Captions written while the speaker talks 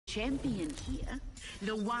champion here.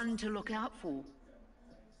 The one to look out for.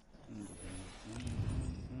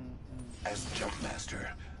 As Jumpmaster,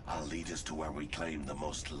 I'll lead us to where we claim the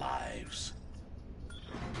most lives.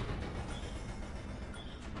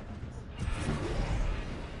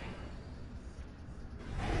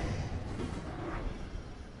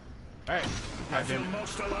 Hey, I feel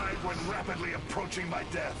most alive when rapidly approaching my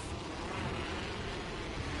death.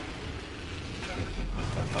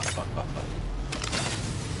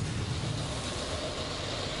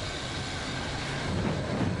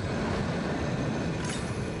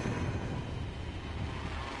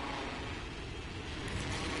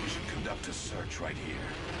 We should conduct a search right here.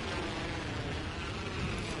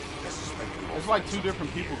 It's like two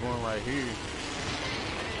different people going right here.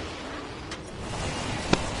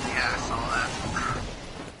 Yeah, I saw that.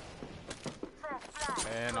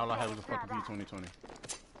 And all I had was a fucking P2020.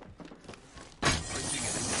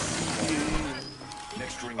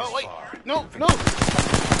 Next ring oh, is wait. far. No, no!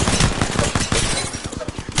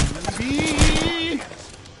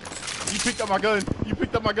 You picked up my gun. You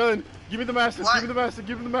picked up my gun. Give me the master. What? Give me the master.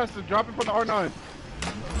 Give me the master. Drop it from the R9.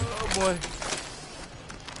 Oh, boy.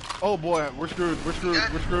 Oh, boy. We're screwed. We're screwed.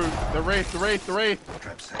 We're screwed. The Wraith. The Wraith. The Wraith.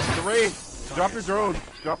 The Wraith. Drop your drone.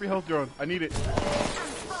 Drop your health drone. I need it.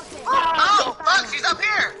 Oh, fuck, she's up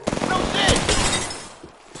here! No shit!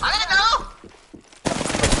 I didn't know!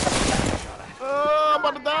 Oh, I'm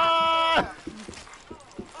about to die!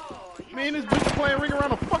 Me and this bitch are playing Ring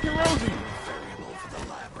Around a fucking Rosie. Variable for the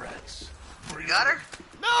lab rats. You got her?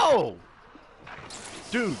 No!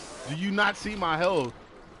 Dude, do you not see my health?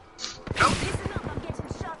 Nope.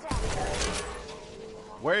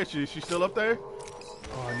 Where is she? Is she still up there?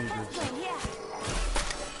 Oh, I need this.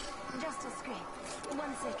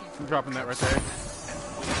 I'm dropping that right there.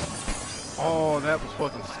 Oh, that was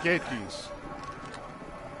fucking sketchy.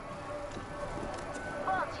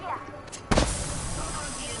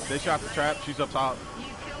 They shot the trap. She's up top.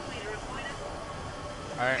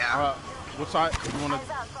 Alright, Yeah. what side? You wanna...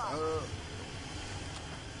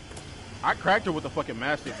 I cracked her with the fucking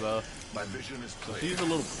Mastiff, though. My vision is So clear. she's a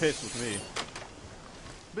little pissed with me.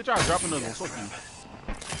 Bitch, I'll drop another one. Fuck you.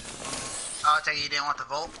 Oh, I take it you didn't want the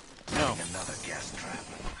Volt? No. Another gas trap.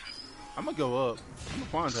 I'm gonna go up. I'm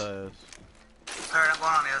gonna find her ass. Alright, I'm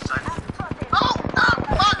going on the other side. Oh!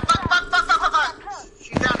 Fuck!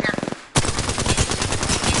 She's down here.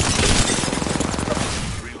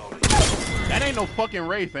 Reloading. That ain't no fucking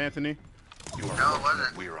Wraith, Anthony. You are No, it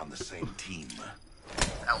wasn't. We're on the same team.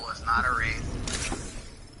 That was not a Wraith.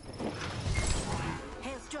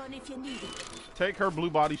 If you need it. Take her blue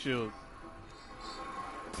body shield.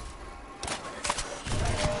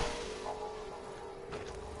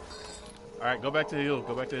 Alright, go back to the hill.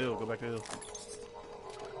 Go back to the hill. Go back to the hill.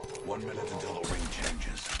 1 minute until the ring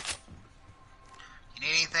changes. You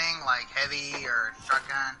need anything like heavy or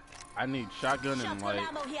shotgun? I need shotgun and light.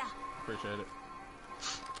 Appreciate it.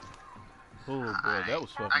 Oh boy, that was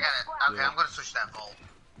fucking. I got it. Okay, yeah. I'm gonna switch that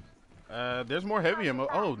Volt. There's more heavy ammo.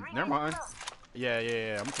 Oh, never mind.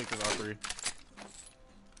 Yeah. I'm gonna take this R3.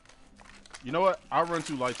 You know what? I'll run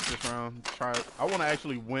 2 lights this round. Try it. I want to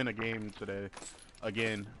actually win a game today.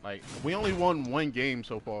 Again, like we only won 1 game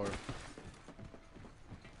so far.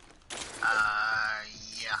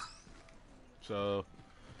 Yeah. So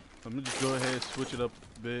I'm gonna just go ahead, switch it up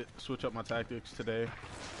a bit, switch up my tactics today.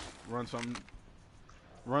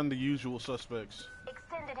 Run the usual suspects.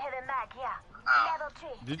 Extended heavy mag here. Oh. Level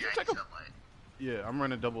 3. Did you Yeah, take he's a? up late. Yeah, I'm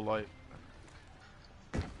running double light.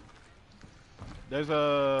 There's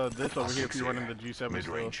this over here if you're running the G7 still.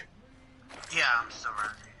 Mid-range. Yeah, I'm still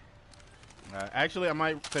running. Actually, I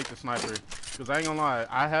might take the sniper because I ain't gonna lie,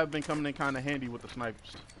 I have been coming in kind of handy with the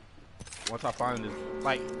snipers. Once I find it,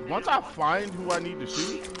 once I find who I need to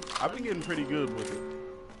shoot, I've been getting pretty good with it.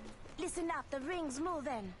 Listen up, the ring's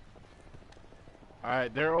moving. All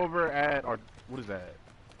right, they're over at, or what is that?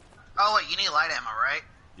 Oh wait, you need light ammo, right?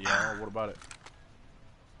 Yeah, what about it?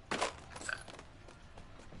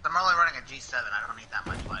 I'm only running a G7. I don't need that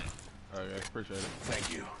much light. Okay, appreciate it.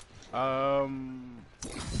 Thank you.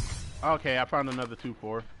 Okay, I found another 2-4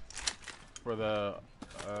 for the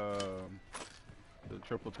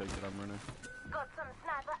triple take that I'm running. Got some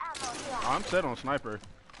sniper ammo here. I'm set on sniper.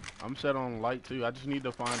 I'm set on light too. I just need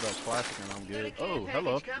to find a classic and I'm good. Oh,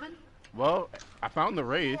 hello. Well, I found the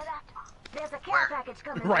Wraith. There's a care Where? package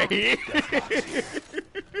coming. Right here.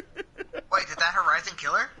 Wait, did that Horizon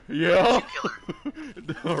kill her? Yeah. Kill her.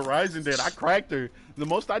 The Horizon did. I cracked her. The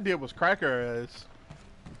most I did was crack her ass.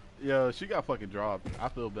 Yo, she got fucking dropped. I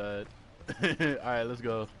feel bad. Alright, let's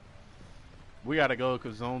go. We gotta go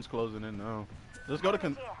because zone's closing in now. Let's go to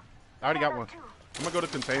I already got one. I'm gonna go to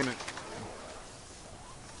containment.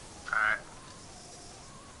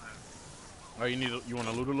 Oh, you want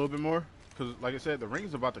to loot a little bit more? Cause like I said, the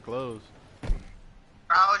ring's about to close.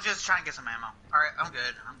 I was just trying to get some ammo. Alright, I'm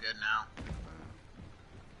good. I'm good now.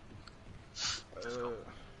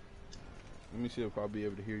 Let me see if I'll be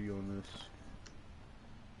able to hear you on this.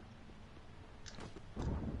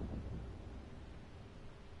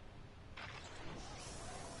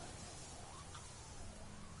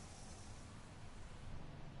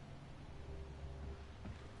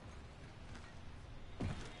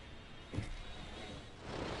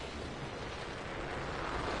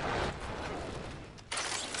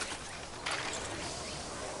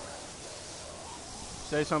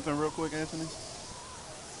 Say something real quick, Anthony.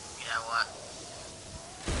 Yeah, what?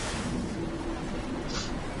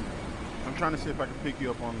 I'm trying to see if I can pick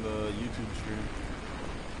you up on the YouTube stream.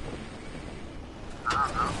 I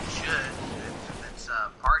don't know. You should. If it's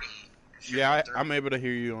a party. it should Yeah, be through. I'm able to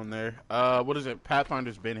hear you on there. What is it?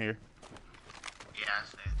 Pathfinder's been here. Yeah, I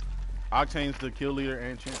see. Octane's the kill leader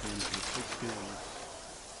and champion with 6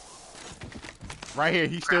 kills. Right here.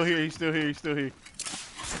 He's still here. He's still here. He's still here.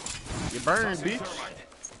 You burned, bitch.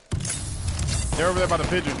 They're over there by the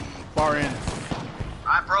pigeon. Far end.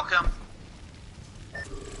 I broke him.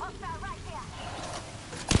 Hostile right there.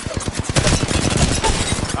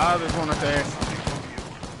 Ah, there's one right there.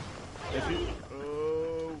 If you,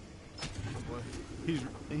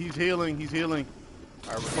 he's healing. He's healing.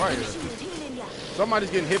 Alright, right here. Shield healing ya. Somebody's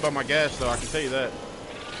getting hit by my gas, though. I can tell you that.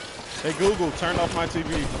 Hey Google, turn off my TV.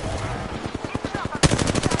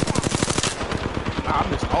 Nah, I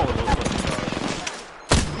missed all of those fucking shots.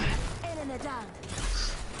 Enemy down.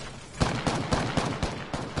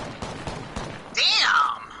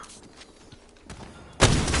 Damn!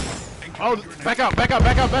 Oh, back out, back out,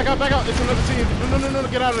 back out, back out, back out. It's another team. No, no, no, no,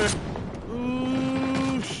 get out of there.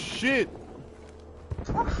 Ooh, shit.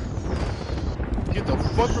 Get the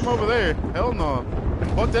fuck from over there. Hell no.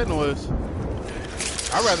 Fuck that noise.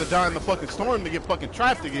 I'd rather die in the fucking storm than get fucking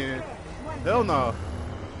trapped again. Hell no.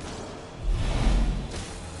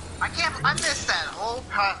 I missed that whole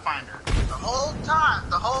Pathfinder. The whole time.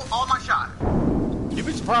 All my shot. You'd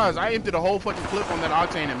be surprised. I emptied a whole fucking clip on that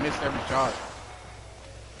Octane and missed every shot.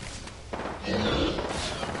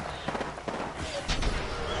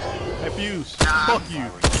 Hey, Fuse. Nah. Fuck you.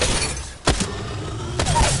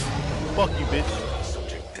 Fuck you, bitch.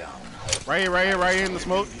 Subject down. Right here, right here, right here in the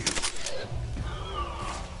smoke.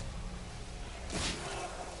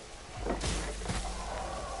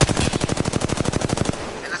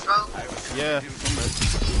 In the smoke? Yeah.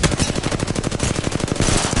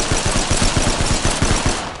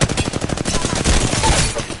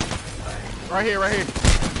 Right here, right here.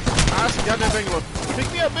 I see goddamn Bangalore.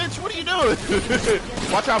 Pick me up, bitch. What are you doing?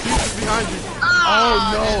 Watch out, Fuse is behind you. Oh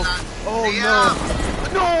no. Oh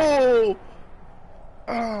no. No.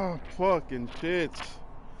 Oh, fucking shit.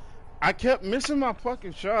 I kept missing my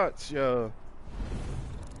fucking shots, yo.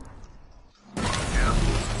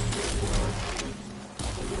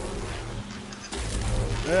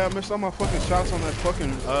 Yeah, I missed all my fucking shots on that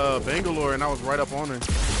fucking Bangalore, and I was right up on her.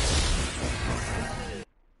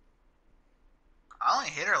 I only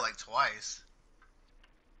hit her like twice.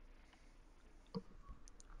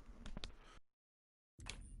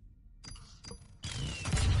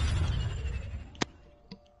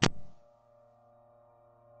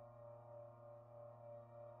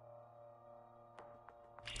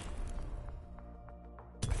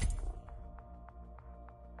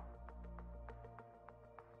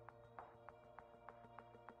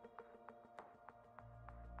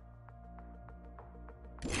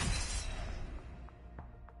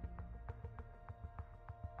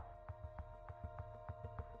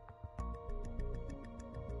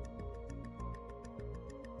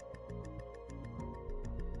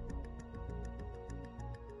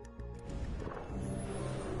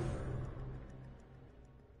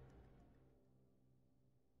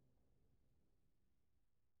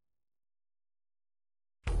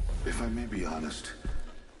 If I may be honest,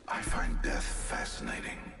 I find death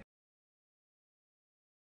fascinating.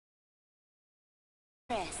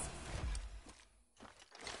 Yes.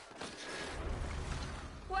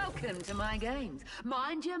 Welcome to my games.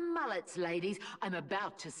 Mind your mullets, ladies. I'm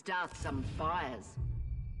about to start some fires.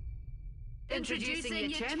 Introducing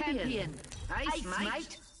your champion. Ace,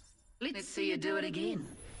 mate. Let's see you do it again.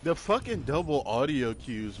 The fucking double audio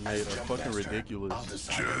cues, mate, are fucking ridiculous. Just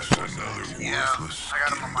another Yeah, I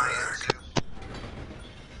got him on my end too.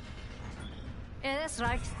 Yeah, that's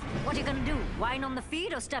right. What you gonna do? Whine on the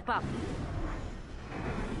feet or step up?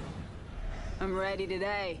 I'm ready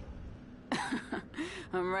today.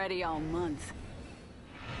 I'm ready all month.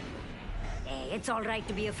 Hey, it's all right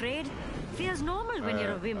to be afraid. Feels normal when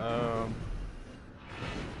you're a wimp.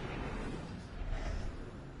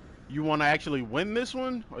 You want to actually win this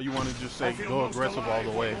one, or you want to just say go aggressive all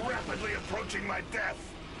the way? Rapidly approaching my death.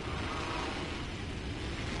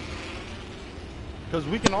 Because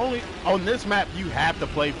we can only on this map. You have to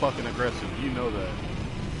play fucking aggressive. You know that.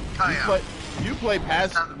 Oh yeah. You play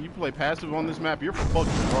passive. You play passive on this map. You're fucked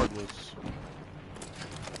regardless.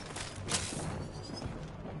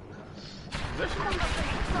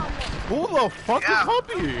 Who the fuck is up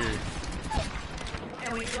here?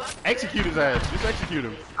 Execute his ass. Just execute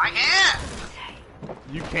him. I can.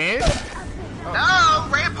 You can? No,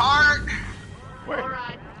 Rampart. Where?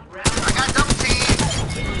 I got double team.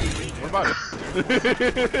 What about it?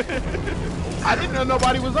 I didn't know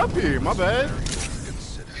nobody was up here. My bad.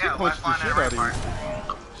 Yeah, Punched the shit out of you.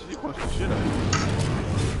 She punched the shit out of you.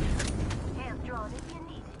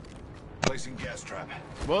 Placing gas trap.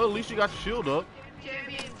 Well, at least you got your shield up.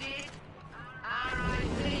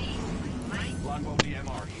 Longbow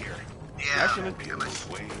DMR here. Yeah. Actually, I'm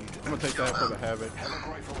gonna take that for the havoc. Helic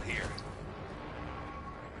rifle here.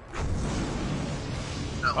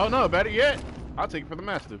 Oh no, better yet, I'll take it for the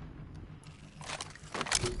mastiff.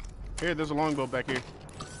 Here, there's a longbow back here.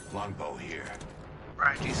 Longbow here.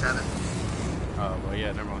 Right, G7. Oh, well,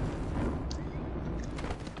 yeah, never mind.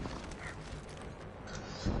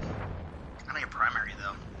 I need a primary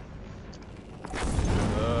though.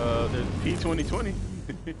 There's P2020.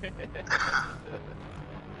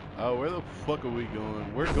 Oh, where the fuck are we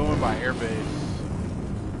going? We're going by airbase.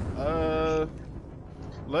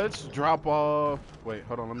 Let's drop off. Wait,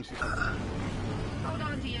 hold on, let me see something. Hold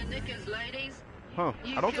on to your knickers, ladies. Huh?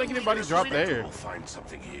 I don't think anybody dropped there. We'll find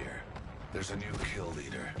something here. There's a new kill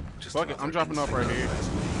leader. Just Fuck it, I'm dropping off right here.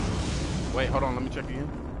 Wait, hold on, let me check again.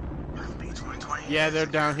 B2020. Yeah, they're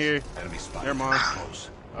down here. Enemy spotted. Never mind. Close.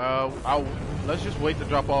 Let's just wait to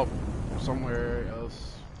drop off somewhere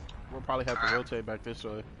else. We'll probably have to rotate back this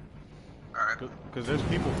way. Alright. Cause there's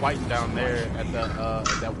people fighting down there at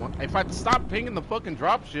that one. If I stop pinging the fucking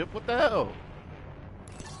dropship, what the hell?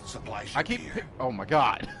 Supply ship I keep. here. Oh my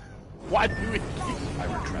god. Why do it? I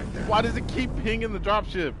retract that. Why does it keep pinging the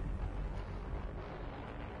dropship?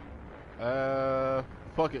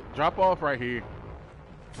 Fuck it. Drop off right here.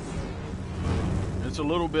 It's a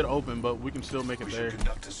little bit open, but we can still make it We there. should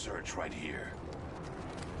conduct a search right here.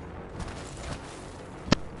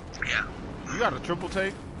 Yeah. You got a triple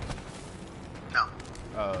take? No.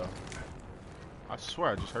 I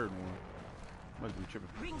swear I just heard one. Must be tripping.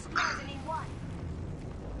 Rings closing in one.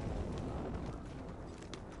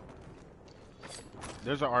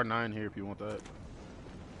 There's an R9 here if you want that.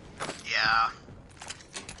 Yeah.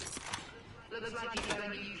 Looks like you got a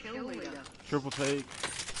new kill leader. Triple take.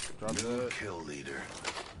 Drop New that. kill leader.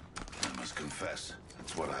 I must confess,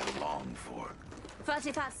 that's what I longed for.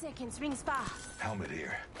 45 seconds, rings fast. Helmet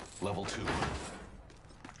here. Level 2.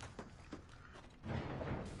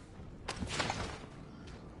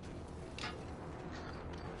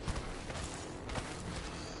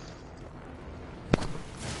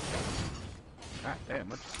 God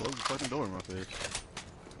damn, I just closed the fucking door in my face.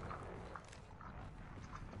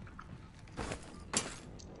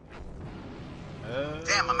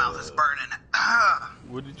 Damn, my mouth is burning.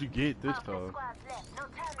 What did you get this time?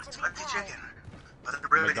 Spicy chicken. But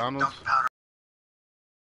it really didn't McDonald's? dump the powder.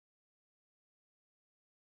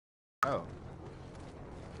 Oh.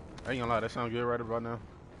 I ain't gonna lie, that sounds good right about now.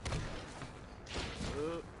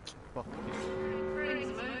 Fuck. Rings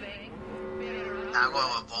moving. Now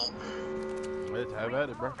go with Volt. Let's have at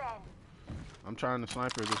it, bro. I'm trying to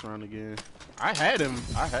sniper this round again. I had him.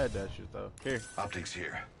 I had that shit though. Here. Optics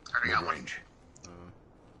here. Already got one. Mid-range.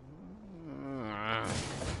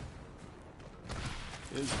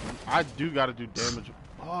 I do gotta do damage.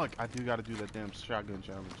 Fuck, I do gotta do that damn shotgun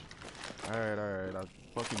challenge. Alright, I'll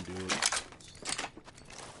fucking do it.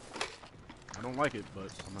 I don't like it,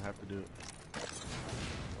 but I'm gonna have to do it.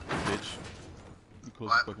 Bitch. You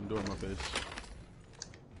close the fucking door in my face.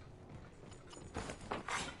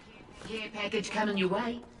 Care package coming your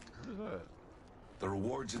way. What is that? The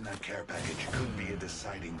rewards in that care package could be a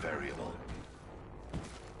deciding variable.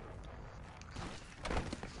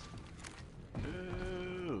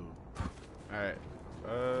 Ooh. Alright.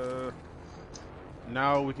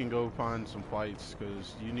 Now we can go find some fights,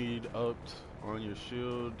 because you need upped on your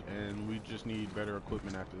shield, and we just need better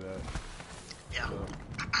equipment after that. Yeah. So,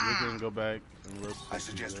 we can go back and rotate. I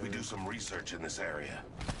suggest we do some research in this area.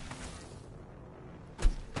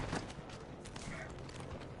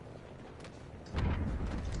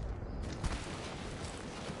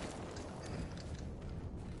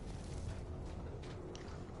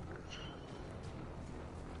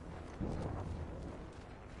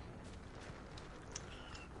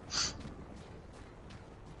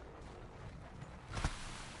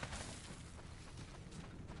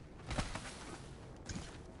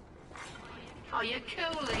 Oh, your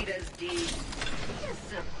cool leader's dead.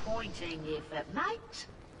 Disappointing effort, mate.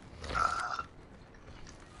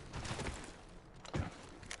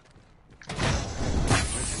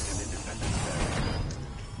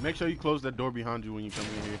 Make sure you close that door behind you when you come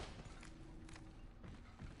in here.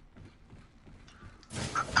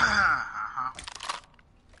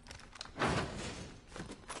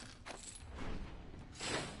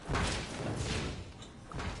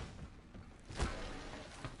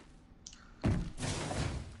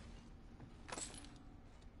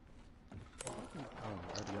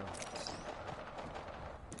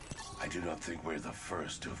 I do not think we're the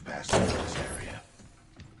first to have passed through this area.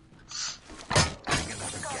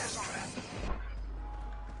 Another gas trap.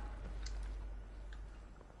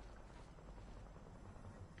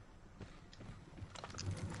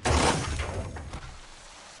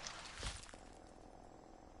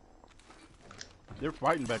 They're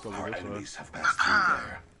fighting back over Our this way. enemies have passed through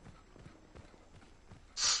there.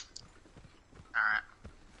 Alright.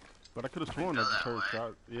 But I could have sworn I go just that heard way.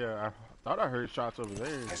 shots. Yeah, I thought I heard shots over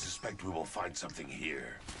there. I suspect we will find something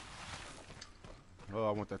here. Oh,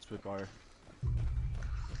 I want that Spitfire.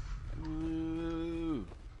 Ooh.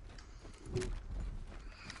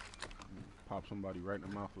 Pop somebody right in the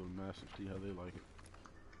mouth with a massive, see how they like it.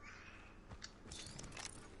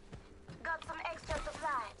 Got some extra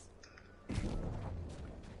supplies.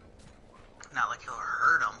 Not like he'll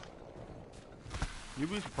hurt him. You'd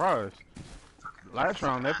be surprised. Last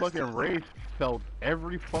round, that fucking Wraith felt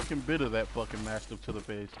every fucking bit of that fucking Mastiff to the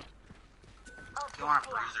face. If you want a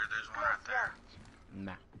bruiser, there's one right there.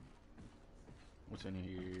 Nah. What's in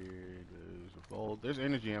here? There's a gold. There's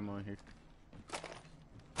energy ammo in here.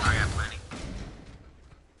 I got plenty.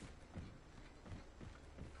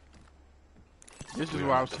 This is We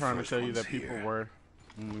where I are was the trying to first tell you ones that people here. were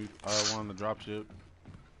when we won on the dropship.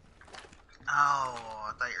 Oh,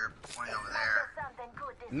 I thought you were pointing over there. Something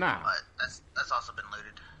good this Nah. But that's also been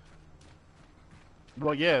looted.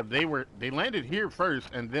 Well, yeah, they landed here first,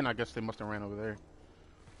 and then I guess they must have ran over there.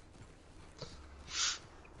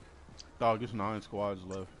 Dog, there's 9 squads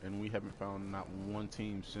left, and we haven't found not one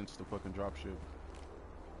team since the fucking dropship.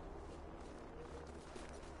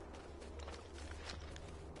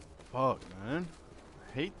 Fuck, man.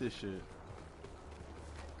 I hate this shit.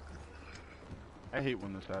 I hate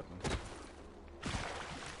when this happens.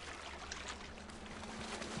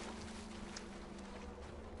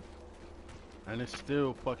 And it's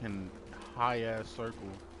still fucking high-ass circle.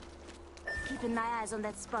 Keeping my eyes on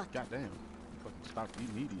that spot. Goddamn. Fucking stopped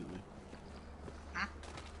immediately.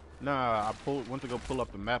 Nah, I went to go pull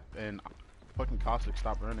up the map and fucking Cossack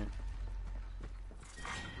stopped running.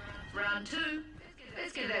 Round 2.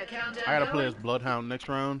 Let's get that countdown I gotta play going. as Bloodhound next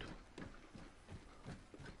round.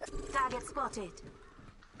 Target spotted.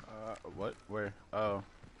 What? Where? Oh.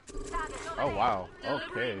 Target over Oh, there. wow.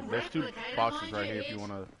 Okay. There's 2 boxes right here if you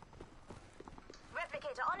wanna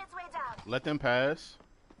Replicator on its way down. let them pass.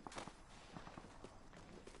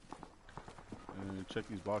 And check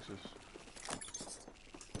these boxes.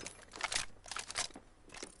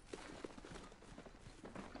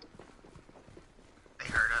 They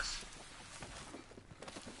heard us.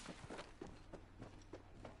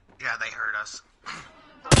 Yeah, they heard us.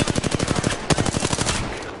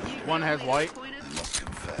 One has white. Must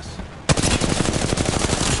confess.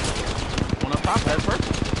 One up top has first.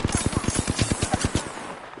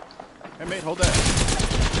 Hey mate, hold that.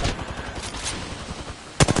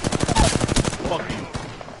 Fuck you.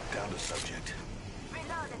 Down to subject.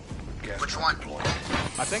 Reloaded. Gas Which trap one? deployed.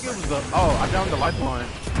 I think it was the. Oh, I downed the lifeline.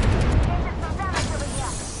 Agent some damage over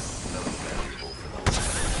here. Another variable for the lab.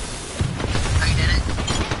 Oh, you did it?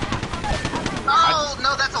 Oh,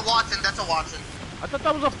 no, that's a Watson. That's a Watson. I thought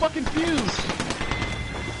that was a fucking fuse.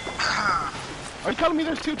 Are you telling me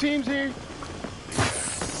there's 2 teams here?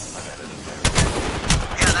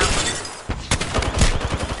 Yeah, that one.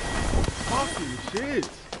 Fucking shit.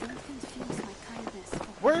 Infuse my kindness.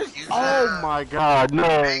 Where's? Use Oh that. my god, no.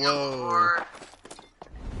 Bang Whoa. over.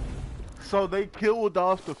 So they killed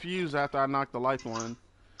off the fuse after I knocked the lifeline.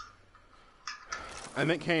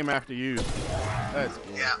 And it came after you. That's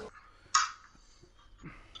good. Yeah.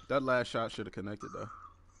 That last shot should have connected though.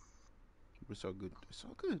 It's all good. It's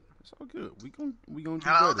all good. It's all good. We gonna do Oh,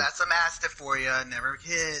 better. that's a Mastiff for you. Never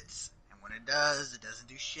hits. And when it does, it doesn't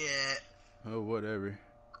do shit. Oh, whatever.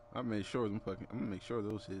 I made sure them fucking. I'm gonna make sure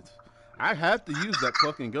those hits. I have to use that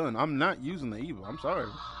fucking gun. I'm not using the Evo. I'm sorry.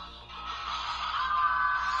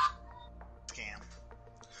 Scam.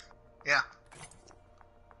 Yeah.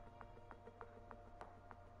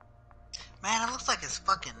 Man, it looks like it's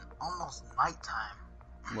fucking almost nighttime.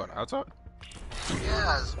 What outside?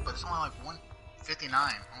 Yes, but it's only like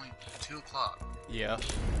 59. Only 2 o'clock. Yeah,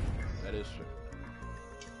 that is true.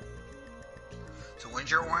 So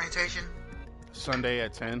when's your orientation? Sunday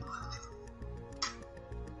at 10.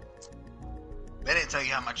 They didn't tell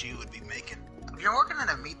you how much you would be making. If you're working in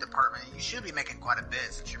a meat department, you should be making quite a bit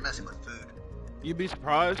since you're messing with food. You'd be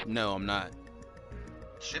surprised? No, I'm not.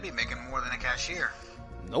 Should be making more than a cashier.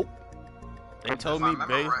 Nope. They told If I me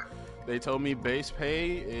remember base. right. They told me base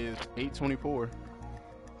pay is $8.24.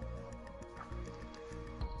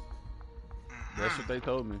 That's what they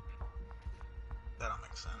told me. That don't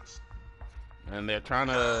make sense. And they're trying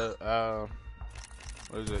to.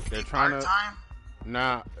 What is it? They're trying to. Part-time?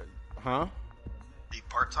 Nah. Huh? Be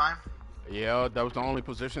part-time? Yeah, that was the only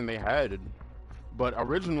position they had. But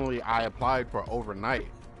originally, I applied for overnight.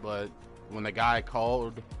 But when the guy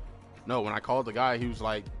called, when I called the guy, he was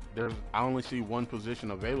like, I only see one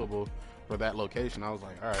position available for that location. I was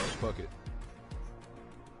like, all right, fuck it.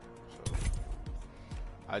 So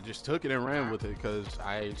I just took it and ran with it because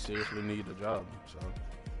I seriously need a job. So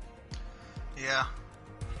Yeah.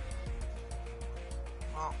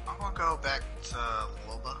 Well, I'm gonna go back to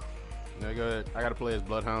Loba. yeah, go ahead. I gotta play as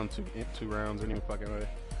Bloodhound two rounds any fucking way.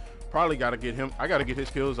 Probably gotta get him. I gotta get his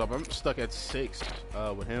skills up. I'm stuck at 6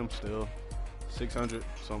 with him still, 600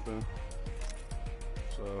 something.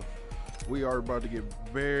 So we are about to get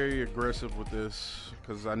very aggressive with this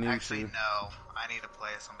because I need Actually, to. no. I need to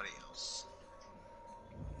play as somebody else.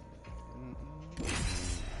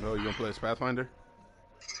 No, you gonna play as Pathfinder?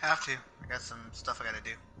 Have to. I got some stuff I gotta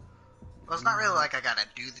do. Well, it's not really like I gotta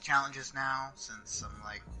do the challenges now since I'm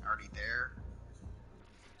like already there.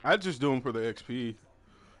 I just do them for the XP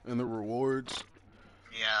and the rewards.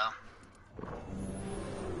 Yeah.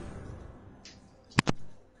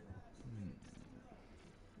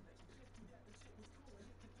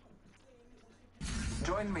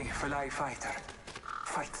 Join me, Fly Fighter.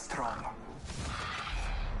 Fight strong.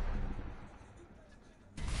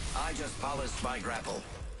 I just polished my grapple.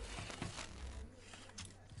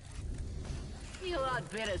 You lot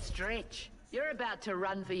better stretch. You're about to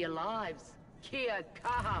run for your lives. Kia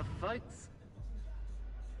kaha, folks.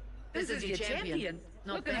 This is your champion.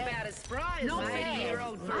 Not Looking bad. about as spry as Not my bad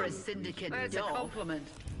 80-year-old for mum. a syndicate That's a dog. compliment.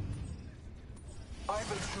 I will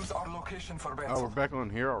choose our location for battle. Oh, we're back on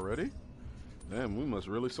here already? Damn, we must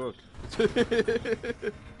really suck.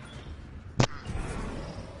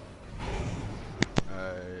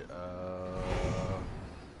 Alright,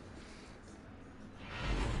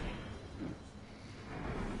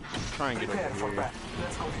 try and get Prepare over for here. battle.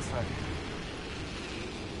 Let's go this way.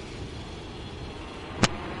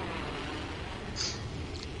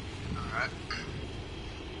 Alright.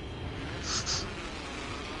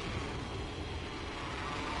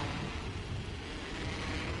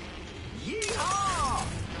 Yeehaw!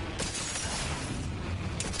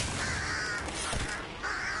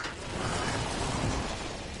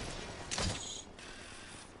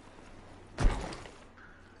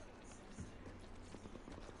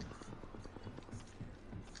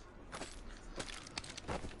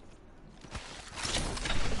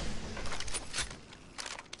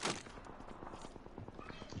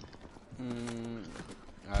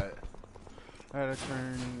 Alright. I had to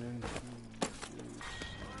turn into...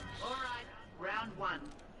 All right, round 1.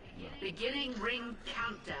 Beginning ring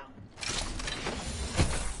countdown.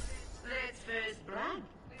 Let's first blood.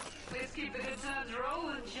 Let's keep the good times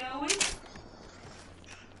rolling, shall we?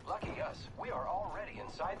 Lucky us, we are already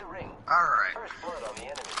inside the ring. Alright. First blood on the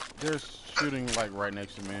enemy. They're shooting like right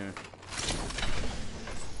next to me.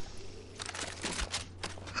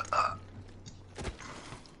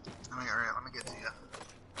 Let me get to you.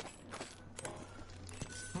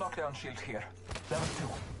 Knockdown shield here. Level 2.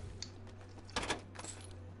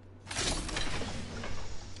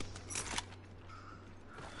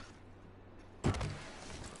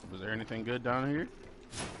 Was there anything good down here?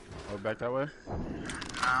 Or back that way? No,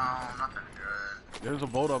 nothing good. There's a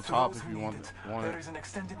bolt up To top those if who you need want it, want there it. is an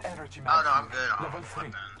extended energy Oh mag no, I'm here. good on Level 3.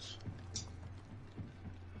 weapons.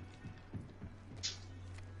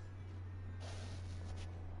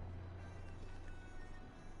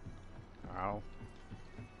 Ow.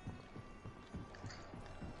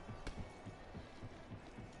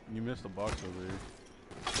 You missed the box over here.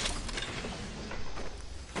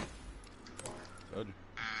 Told you.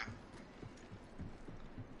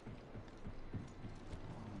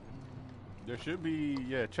 There should be,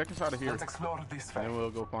 yeah, check us out of here. Let's explore this And way. then we'll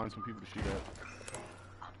go find some people to shoot at.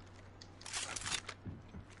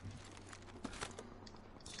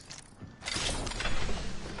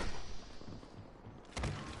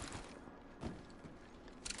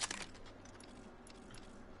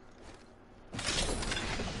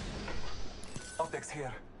 Optics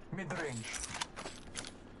here. Mid-range.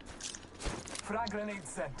 Frag grenade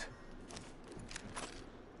sent.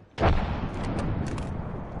 I'm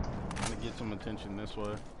gonna get some attention this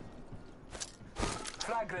way.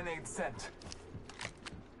 Frag grenade sent.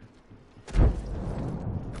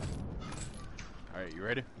 Alright, you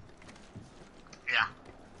ready? Yeah.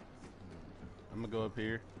 I'm gonna go up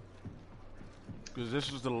here. Because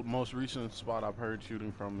this is the most recent spot I've heard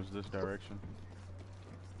shooting from is this direction.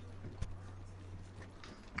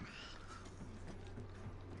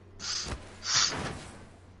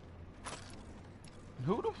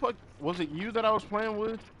 Who the fuck was it? You that I was playing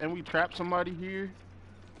with, and we trapped somebody here?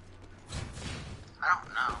 I don't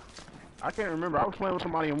know. I can't remember. I was playing with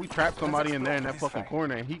somebody, and we trapped somebody in there in that fucking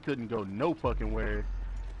corner, and he couldn't go no fucking where.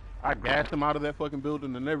 I gassed him out of that fucking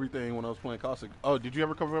building and everything when I was playing Cossack. Oh, did you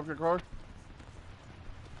ever cover up your car?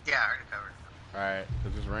 Yeah, I already covered. Alright,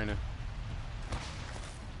 because it's raining.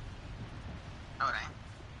 No, it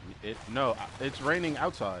ain't. No, it's raining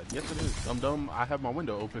outside. Yes, it is. Dum-dum, I have my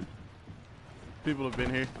window open. People have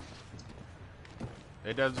been here.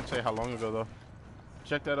 It doesn't say how long ago, though.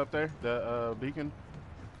 Check that up there, the beacon.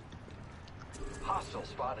 Hostile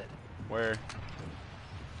spotted. Where?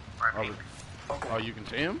 Right, Oh, you can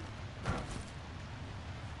see him?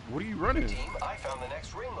 What are you running? Team, I found the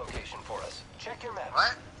next ring location for us. Check your maps.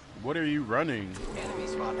 What? What are you running? Enemy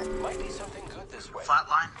spotted. Might be something good this way.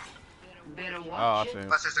 Flatline. Better Oh, I watch see it. him.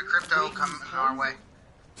 Plus, there's a crypto coming our way.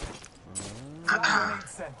 Frag grenade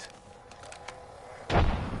sent.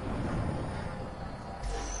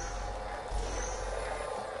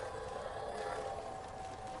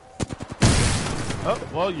 Oh,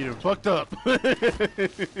 well, you fucked up. I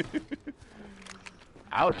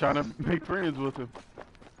was trying to make friends with him.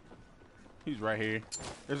 He's right here.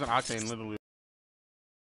 There's an octane literally.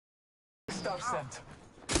 Stuff sent.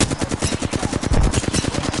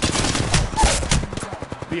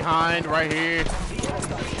 Behind, right here.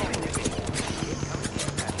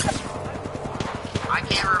 I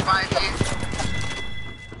can't revive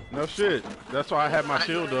you. No shit. That's why I had my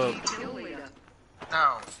shield up.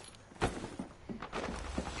 No.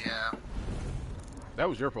 Yeah. That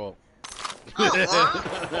was your fault. Oh,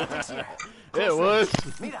 what? It was.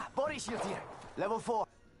 Mira, body shield here. Level 4.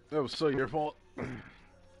 That was so your fault.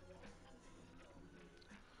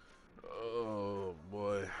 Oh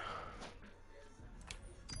boy.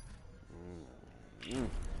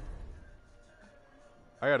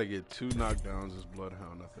 I gotta get 2 knockdowns as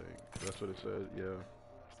Bloodhound, I think. That's what it said, yeah.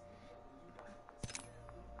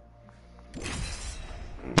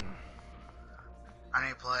 I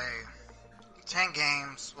need to play 10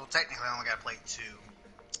 games. Well, technically, I only gotta play 2.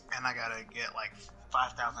 And I gotta get like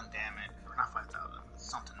 5,000 damage. Or not 5,000,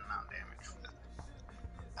 something amount of damage with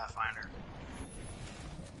Pathfinder.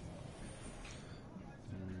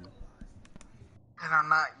 And I'm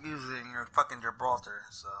not using your fucking Gibraltar,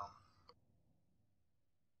 so.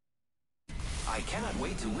 I cannot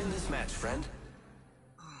wait to win this match, friend.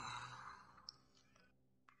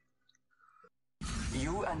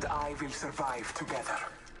 You and I will survive together.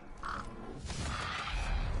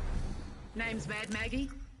 Name's Mad Maggie,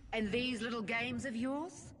 and these little games of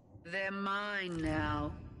yours, they're mine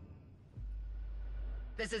now.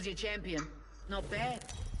 This is your champion. Not bad.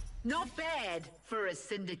 Not bad for a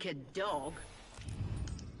syndicate dog.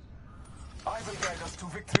 I will guide us to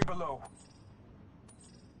victory below.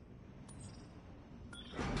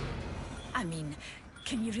 I mean,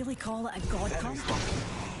 can you really call it a god Enemy comp? spotted.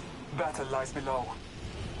 Battle lies below.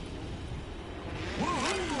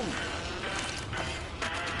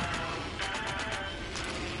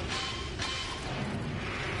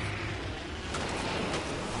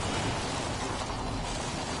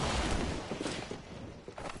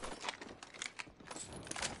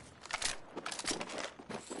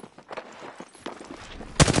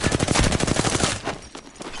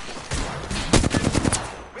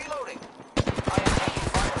 Reloading. I am taking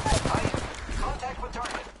fire. Contact with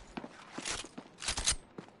target.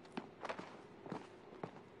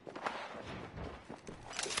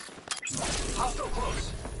 Hostile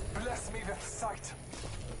close. Bless me with sight.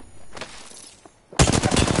 Taking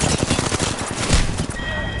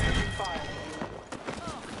fire.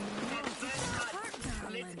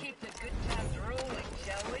 Let's keep the good times rolling,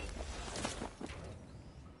 shall we?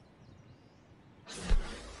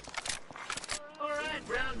 Alright,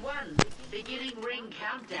 round 1. Beginning ring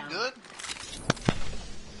countdown. Good?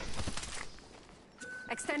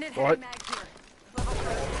 Extended What? heavy mag here.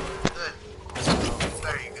 Good.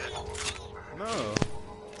 Very good. No.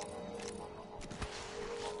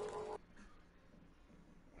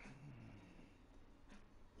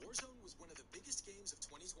 Warzone was one of the biggest games of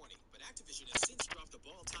 2020, but Activision has since dropped the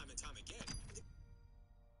ball time and time again.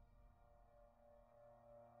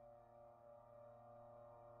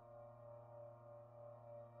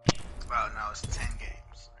 it's 10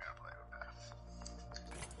 games. I gotta play with that.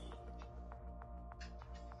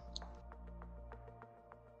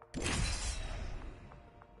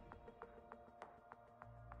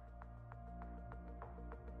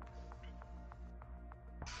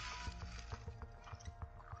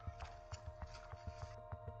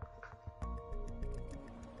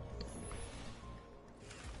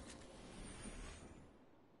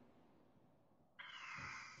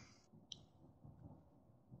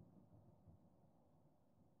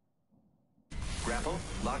 Grapple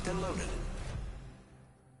locked and loaded.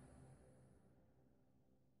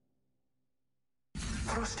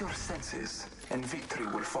 Trust your senses, and victory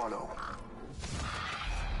will follow.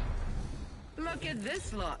 Look at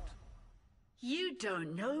this lot. You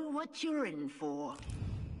don't know what you're in for.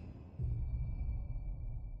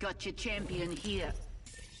 Got your champion here.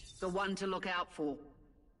 The one to look out for.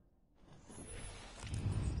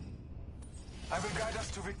 I will guide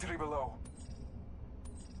us to victory below.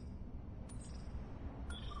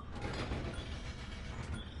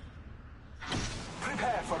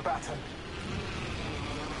 Prepare for battle.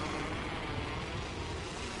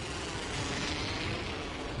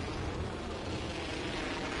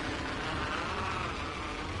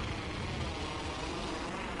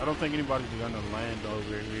 I don't think anybody's gonna land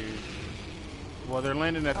over here. Well, they're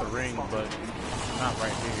landing at the ring, but not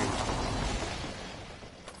right here.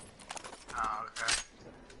 Oh, okay.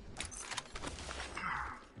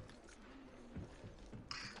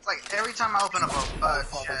 It's like every time I open up a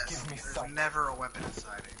chest, there's never a weapon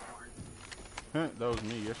inside anymore. That was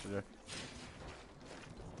me yesterday.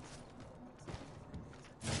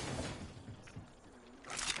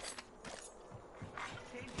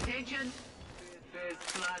 Attention.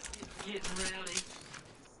 First blood getting rowdy.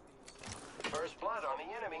 First blood on the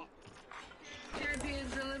enemy.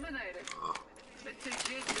 Champions eliminated. But too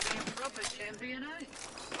dead to be a proper champion, eh?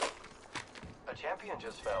 A champion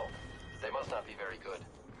just fell. They must not be very good.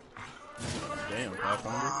 Damn,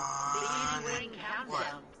 Pathfinder. The ring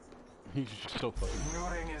countdown. He's just so fucking. New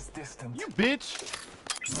ring is distant. You bitch!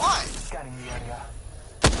 What? Scanning the area.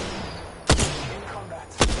 In combat.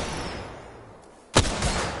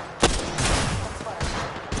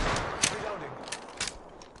 Reloading.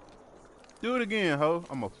 Do it again, ho.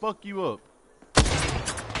 I'ma fuck you up.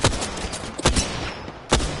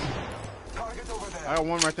 Target over there. I got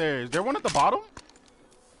one right there. Is there one at the bottom?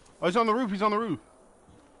 Oh, he's on the roof. He's on the roof.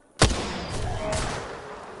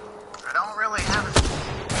 I don't really have it.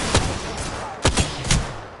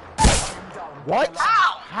 What?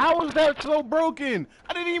 Ow! How is that so broken?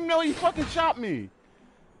 I didn't even know he fucking shot me.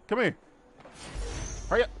 Come here.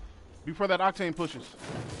 Hurry up. Before that octane pushes.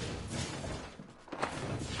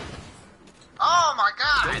 Oh my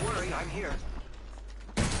god! Don't worry, I'm here.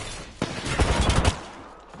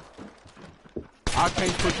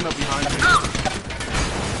 Octane's pushing up behind me.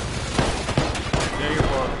 There you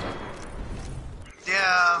go.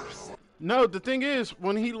 Yeah. No, the thing is,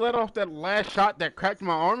 when he let off that last shot that cracked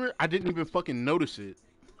my armor, I didn't even fucking notice it.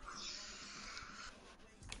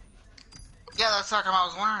 Yeah, that's how come I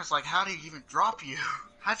was wondering. It's like, how did he even drop you?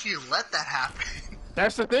 How did you let that happen?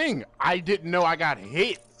 That's the thing. I didn't know I got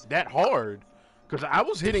hit that hard. Because I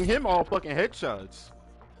was hitting him all fucking headshots.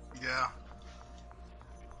 Yeah.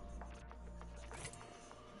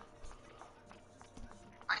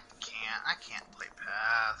 I can't play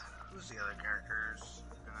Path. Who's the other characters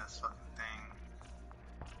in this fucking thing?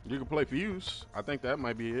 You can play Fuse. I think that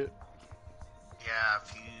might be it. Yeah,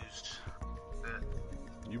 Fused.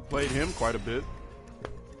 You played him quite a bit.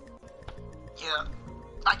 Yeah.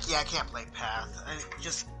 I can't play Path.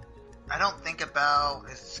 I don't think about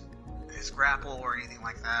his grapple or anything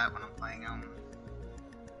like that when I'm playing him.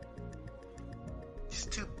 He's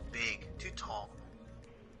too big, too tall.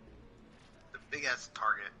 The big ass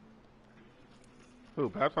target. Who,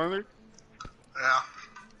 Pathfinder? Yeah.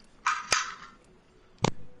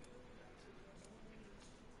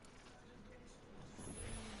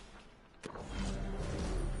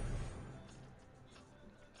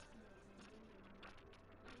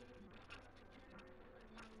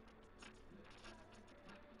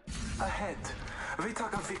 Ahead,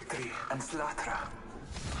 Vitaka Victory and Slatra.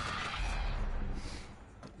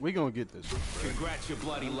 We gonna get this. Congrats, your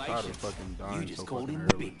bloody license. You just called in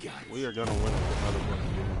the big guns. We are gonna win another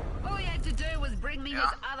fucking game. All you had to do was bring me his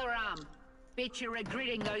other arm. Bet you're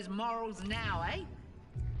regretting those morals now, eh?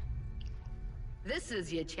 This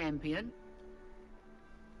is your champion.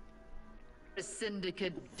 A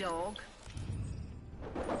syndicate dog.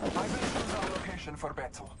 I will choose our location for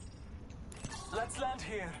battle. Let's land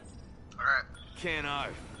here. Alright. Can I?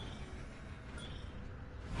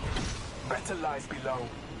 Battle lies below.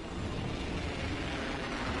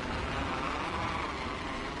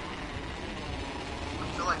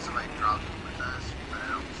 dropped with us, but I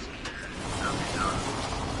don't see it.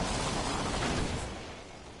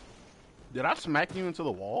 Did I smack you into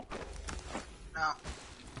the wall? No.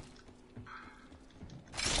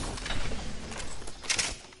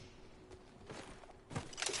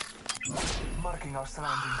 Marking our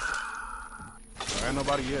surroundings. There ain't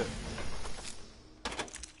nobody yet.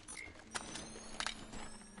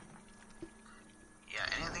 Yeah,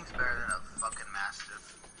 anything's better than a fucking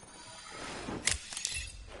Mastiff.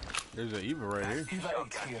 There's an Eva right here. Eva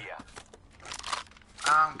 8 here.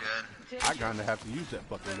 I'm good. I kinda have to use that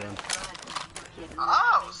fucking gun.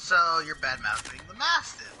 Oh, so you're bad-mouthing the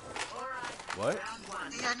Mastiff. What?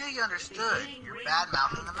 Yeah, I knew you understood. You're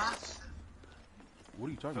bad-mouthing the Mastiff. What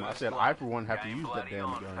are you talking about? I said I, for one, have to use that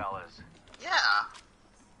damn gun. Yeah.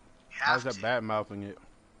 You How's have that to. bad mouthing it?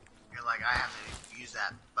 You're like, I have to use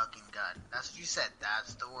that fucking gun. That's what you said.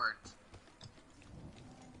 That's the words.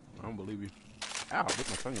 I don't believe you. Ow, I bit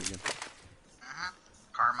my tongue again.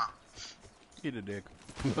 Karma. Eat a dick.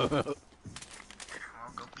 Well,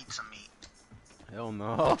 go beat some meat. Hell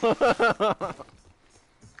no.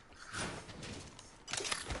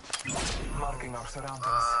 Marking our surroundings.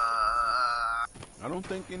 I don't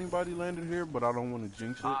think anybody landed here, but I don't want to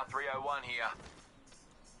jinx it. R301 here.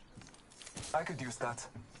 I could use that.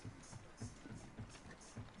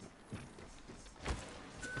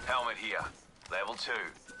 Helmet here. Level 2.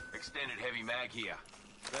 Extended heavy mag here.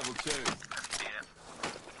 Level 2. Yeah.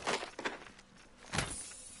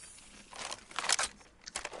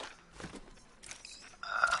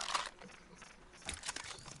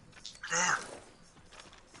 Damn.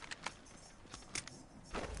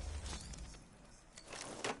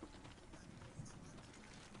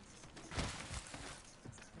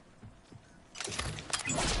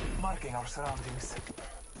 Marking our surroundings.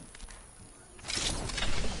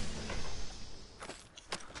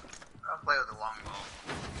 I'll play with the longbow.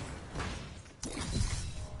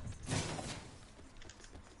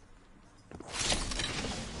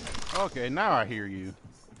 Okay, now I hear you.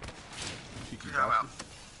 Cheeky bastard.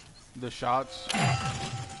 The shots.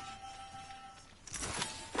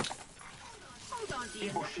 Hold on, dear.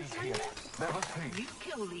 Evo sheet here. Level 3. You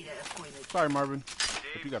kill leader appointed. Sorry, Marvin.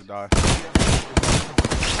 But you gotta die.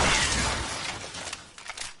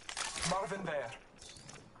 Marvin there.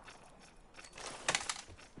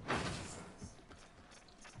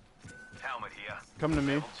 Helmet here. Come to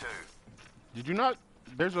me. Level 2. Did you not?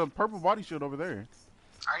 There's a purple body shield over there.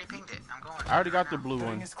 I already pinged it. I'm going. I already got the now. blue The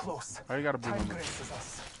one. ring is close. I already got a blue Time one. graces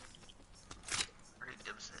us. Already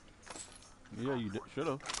dips it. Yeah, you should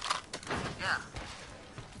have. Yeah.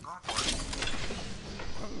 I'm going for it.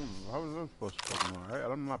 How was I supposed to fucking know? Right?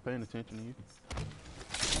 I'm not paying attention to you.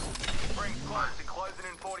 Bring close and closing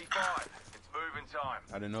in 45. It's moving time.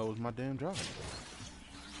 I didn't know it was my damn job.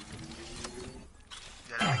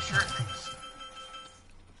 You gotta make sure of things.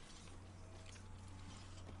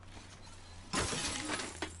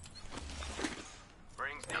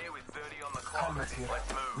 Rings near with 30 on the clock. Helmet here. Let's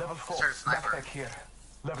move. Level 4. Start a sniper. Backpack here.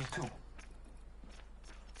 Level 2. Okay.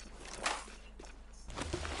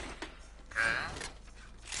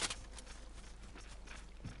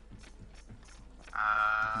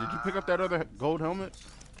 Did you pick up that other gold helmet?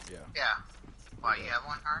 Yeah. Yeah. Why, you have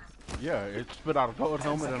one, Hard? Yeah, it spit out a gold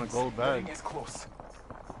helmet and a gold The ring bag. is close.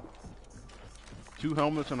 2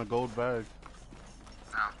 helmets and a gold bag.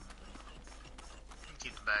 No. You can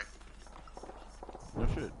keep the bag. No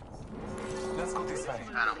shit. Let's go this way.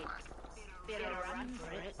 I don't mind.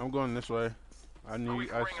 I'm going this way. I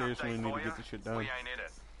Quick I ring seriously update need for to ya. get this shit done. We ain't in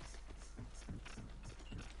it.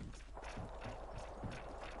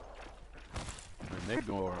 And they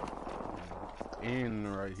go in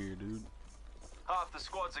right here, dude. Half the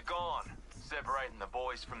squads are gone. Separating the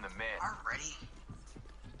boys from the men. Already?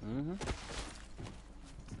 Mm-hmm.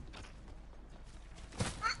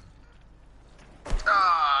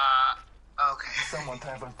 Okay. Someone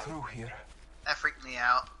traveled through here. That freaked me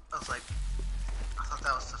out. I was like, I thought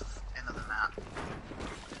that was the end of the map.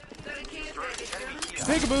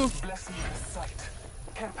 Peekaboo! Bless me with sight.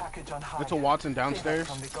 Care package on high. It's a Watson Favor downstairs.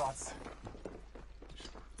 From the gods.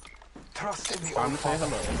 Trust in the Time old to say father.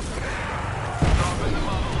 hello.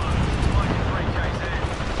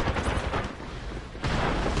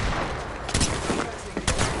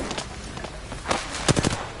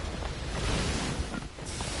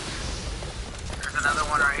 There's another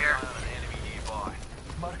one right here.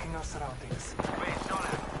 Marking our surroundings.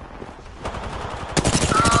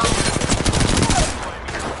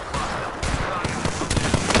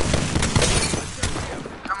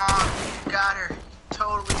 Come on. Got her.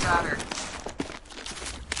 Totally got her.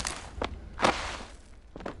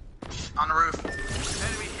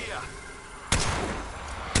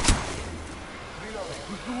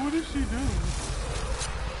 What did she do?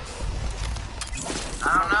 I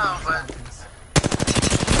don't know, but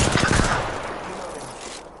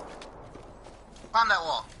climb that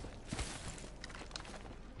wall.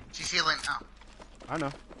 She's healing. Oh, I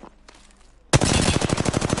know.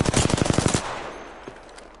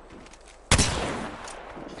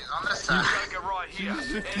 she's on this side. Right here.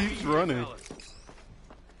 She just keeps running.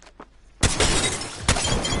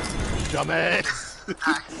 Dumbass.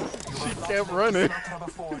 She kept running.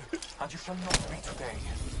 And you shall not be today.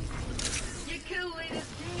 Your kill leader's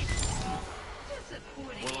dead.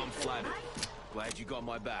 Disappointing. Well, I'm flattered. Glad you got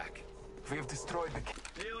my back. We have destroyed the...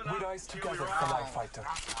 We rise together, Fly Fighter.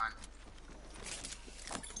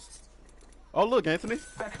 Oh, look, Anthony.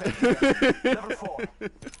 Level 4.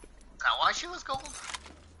 Now, why she was gold?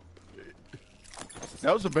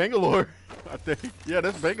 That was a Bangalore, I think. Yeah,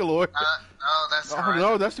 that's Bangalore. Oh, that's Oh,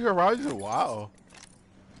 no, that's the Horizon. Wow.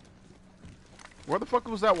 Where the fuck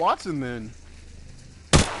was that Watson then?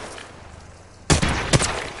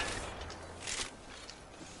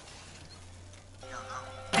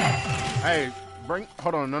 Hey, bring.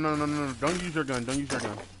 Hold on. No. Don't use your gun. Don't use your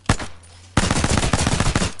gun.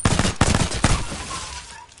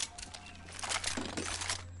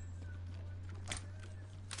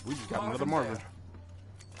 We just got another Marvin.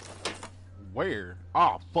 Where?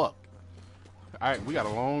 Oh, fuck. Alright, we got a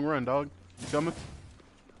long run, dog. You coming?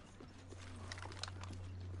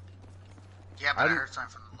 Yeah, but I heard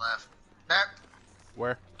something from the left. That.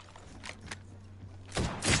 Where?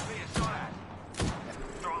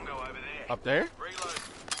 Up there?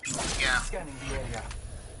 Yeah. Scanning the area.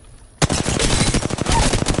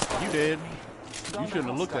 You did. You shouldn't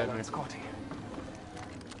have looked at me.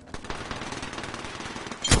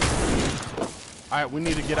 Alright, we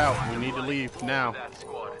need to get out. We need to leave now.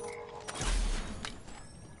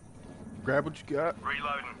 Grab what you got.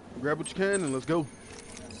 Reloading. Grab what you can and let's go.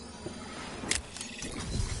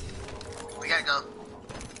 We gotta go.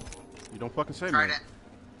 You don't fucking say, Tried man. it.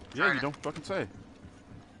 Yeah, Tried you it. don't fucking say.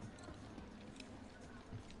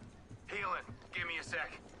 Healing. Give me a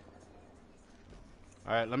sec.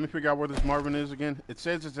 Alright, let me figure out where this Marvin is again. It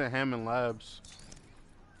says it's at Hammond Labs.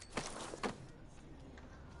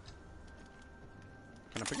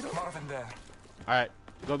 Can I pick it up? Marvin there. Alright,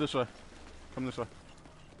 go this way. Come this way.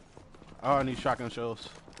 Oh, I need shotgun shells.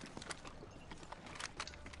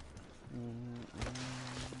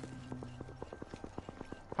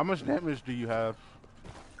 How much damage do you have?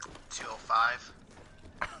 205.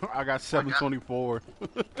 I got 724.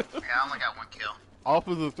 Yeah, I only got one kill. Off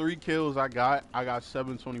of the 3 kills I got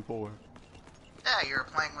 724. Yeah, you were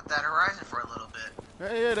playing with that Horizon for a little bit.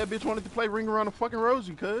 Yeah, that bitch wanted to play Ring Around the fucking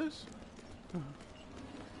Rosie, cuz.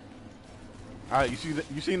 Alright,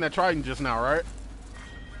 you seen that Trident just now, right?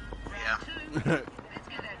 Yeah.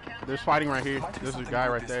 There's fighting right here. There's a guy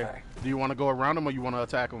right there. Do you want to go around him or you want to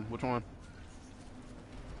attack him? Which one?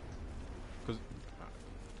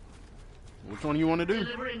 Which one you want to do?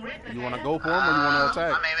 You want to go for him or you want to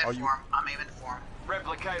attack? I'm aiming for him. I'm aiming for him.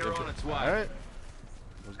 Replicator on its way. Alright.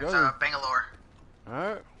 Let's go. It's Bangalore.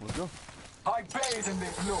 Alright, let's go. I bathe in the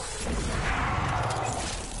blue.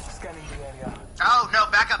 Scanning the area. Oh, no,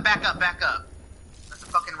 back up. There's a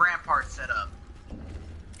fucking rampart set up.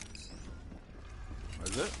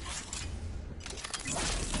 Is it?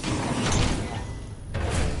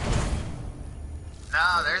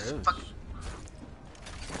 No, there's fucking...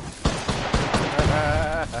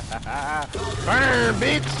 Burn,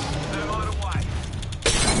 bitch!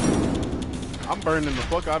 I'm burning the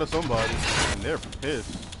fuck out of somebody, and they're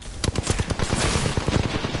pissed.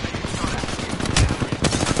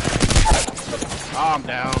 Oh, I'm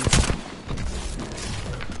down.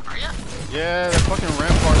 Are ya? Yeah, that fucking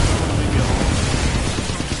rampart is gonna leave me alone.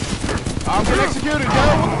 I'm getting executed, yo! What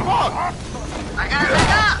the fuck? I got it back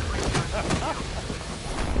up!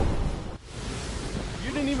 You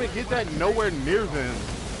didn't even get that nowhere near them.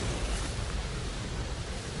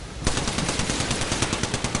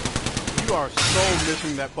 You are so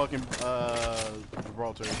missing that fucking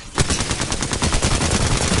Gibraltar.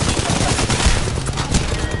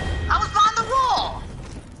 I was behind the wall!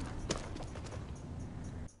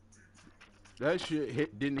 That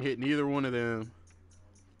shit didn't hit neither one of them.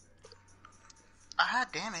 I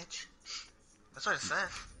had damage. That's what it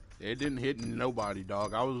says. It didn't hit nobody,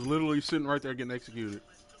 dog. I was literally sitting right there getting executed.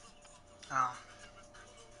 Oh.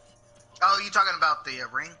 Oh, you talking about the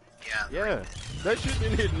ring? Yeah. Yeah. That shit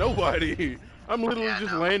didn't hit nobody. I'm literally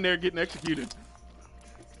just laying there getting executed.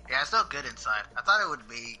 Yeah, it's still good inside. I thought it would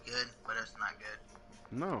be good, but it's not good.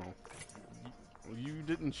 No. You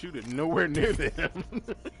didn't shoot it nowhere near them.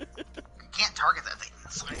 You can't target that thing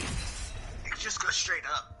inside. It just goes straight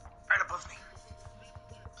up. Right above me.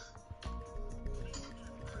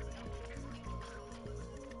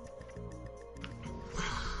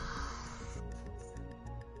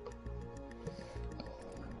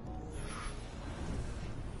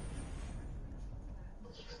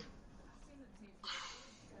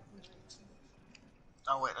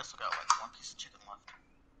 I still got like one piece of chicken left.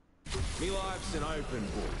 Me life's an open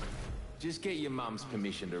book. Just get your mum's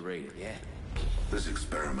permission to read it, yeah? This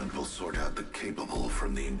experiment will sort out the capable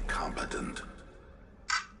from the incompetent.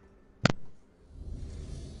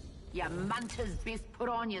 You munters best put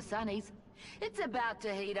on your sunnies. It's about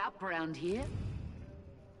to heat up round here.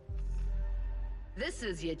 This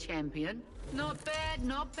is your champion. Not bad,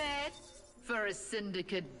 not bad. For a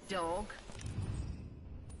syndicate dog.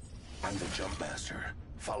 I'm the jump master.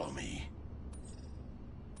 Follow me.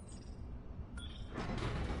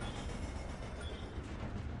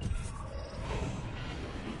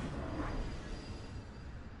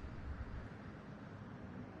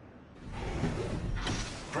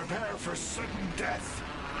 Prepare for sudden death.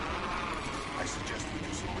 I suggest we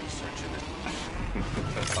do some research in it.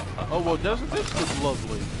 Oh, well, doesn't this look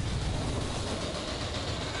lovely?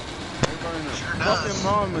 Sure Fucking does.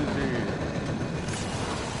 mom is here.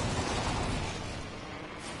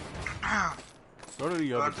 Go to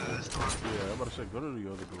the other door. Yeah, I'm about to say, go to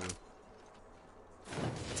the other door.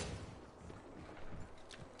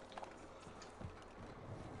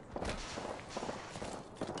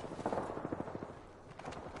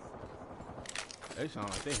 They sound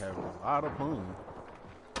like they have a lot of fun.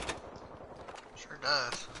 Sure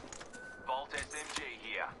does. Bolt SMG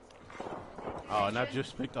here. Oh, and I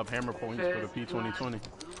just picked up hammer points for the P2020.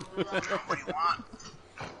 What do you want?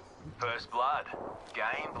 First blood. Game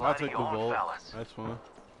I'll take bloody the on, Volt. fellas. That's fine.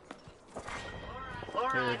 All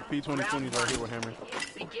Okay, right, P2020's right here with hammer.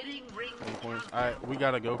 beginning ring Points. Alright, we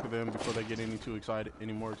gotta go for them before they get any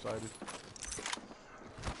more excited.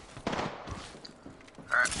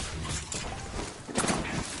 Alright.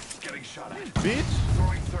 Getting shot at. Bitch!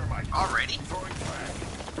 Throwing thermite. Already? Throwing flag.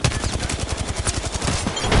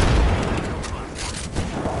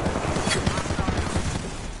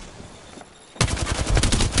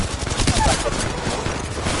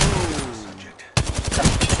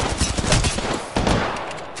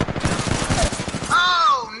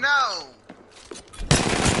 Oh no!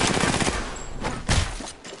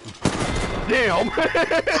 Damn!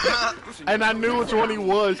 And I knew which one he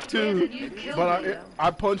was too, but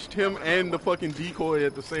I punched him and the fucking decoy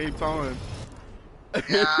at the same time.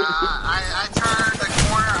 Yeah, I turned the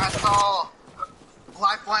corner, I saw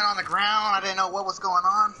Lifeline on the ground, I didn't know what was going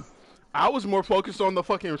on. I was more focused on the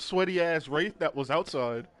fucking sweaty ass Wraith that was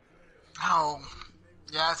outside. Oh,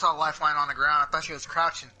 yeah, I saw Lifeline on the ground, I thought she was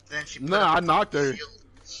crouching, then she put No, up I knocked her. shield.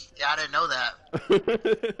 Yeah, I didn't know that.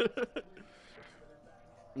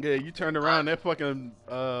 Yeah, you turned around, that fucking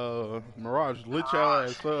Mirage lit your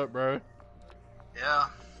ass up, bro. Yeah.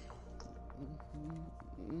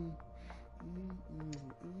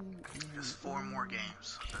 Just 4 more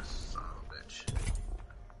games. This son of a bitch.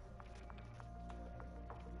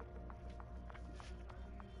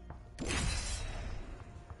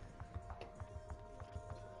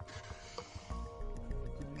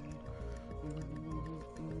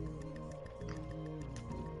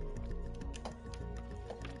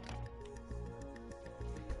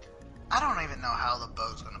 I don't even know how the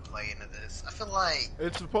bow's gonna play into this. I feel like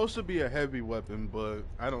It's supposed to be a heavy weapon, but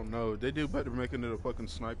I don't know. They do better making it a fucking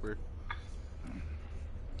sniper.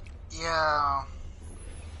 yeah,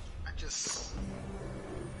 it's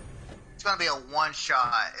gonna be a one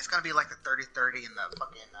shot. It's gonna be like the 30-30 in the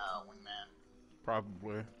fucking Wingman.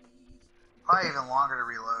 Probably. Probably even longer to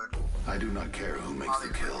reload. I do not care who makes the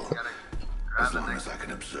kill, as long as I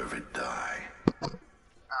can observe it die.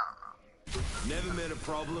 Never met a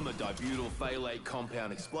problem a dibutyl phthalate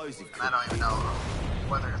compound explosive. I don't even know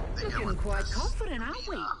whether they Looking with quite this. confident, aren't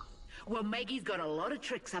we? Well, Maggie's got a lot of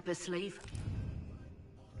tricks up her sleeve.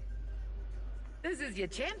 This is your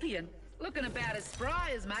champion. Looking about as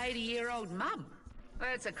spry as my 80-year-old mum.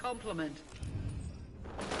 That's a compliment.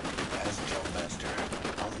 As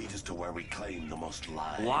Jumpmaster, I'll lead us to where we claim the most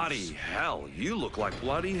lives. Bloody hell, you look like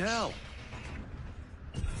bloody hell.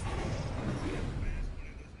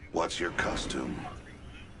 What's your costume?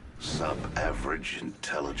 Sub-average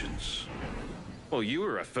intelligence. Well, you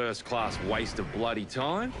were a first-class waste of bloody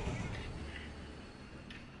time.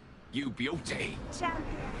 You beauty. I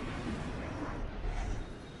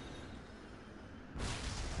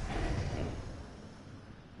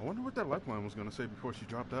wonder what that lifeline was gonna say before she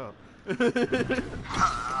dropped out.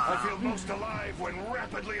 I feel most alive when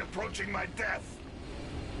rapidly approaching my death.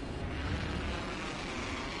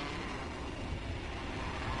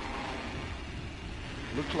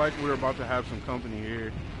 Looks like we're about to have some company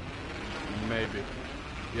here. Maybe.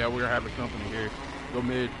 Yeah, we're having company here. Go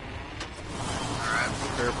mid. Alright.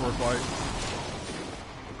 Prepare for a fight.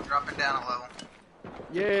 Dropping down a level.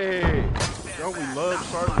 Yay! Don't we love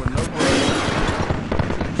starting with no break?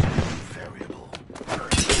 Variable.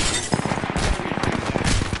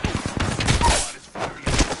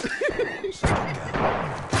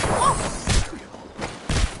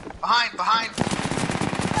 behind.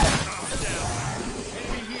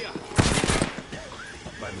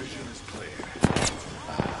 My vision is clear.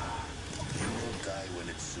 You will die when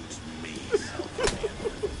it suits me, Salvador.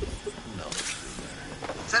 No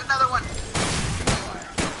sooner. Set another one.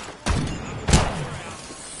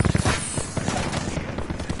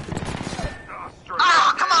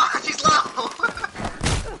 Oh, come on, she's low.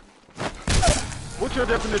 What's your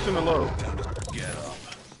definition of low? Get up.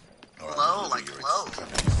 Low, like low.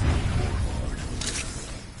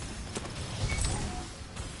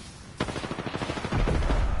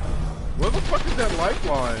 Where the fuck is that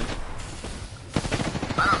lifeline?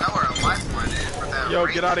 I don't know where a lifeline is. But that Yo,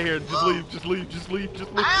 rate get out of here. is Just low. leave. Just leave. Just leave.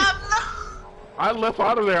 Just leave. I have no. I left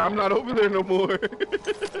out of there. I'm not over there no more.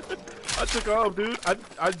 I took off, dude.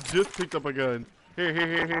 I just picked up a gun.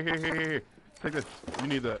 Here. Take this. You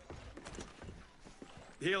need that.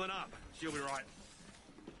 Healing up. She'll be right.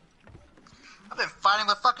 I've been fighting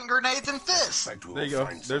with fucking grenades and fists. There you go.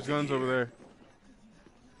 There's guns over there.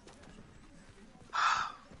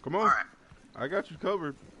 Come on. Alright. I got you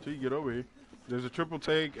covered till you get over here. There's a triple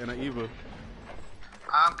take and an Eva.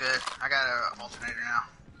 I'm good. I got an alternator now.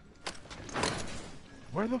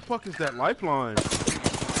 Where the fuck is that lifeline?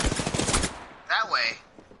 That way.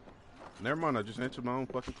 Never mind, I just answered my own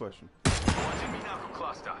fucking question. Watching me knuckle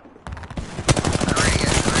cluster. Ready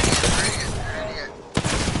yet.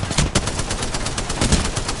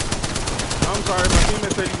 I'm sorry, my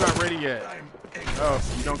teammate said he's not ready yet. Oh,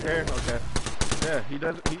 you don't care? Okay. Yeah, he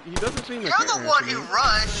doesn't seem to care. You're the one who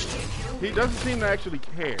rushed. He doesn't seem to actually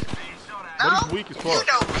care. No, But he's weak as fuck. you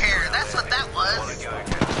don't care. That's what that was. You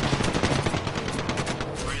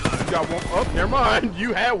got one. Oh, never mind.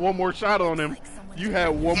 You had one more shot on him. You had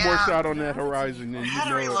one more Yeah. shot on that horizon, and you Had to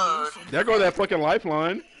know reload. it. There go that fucking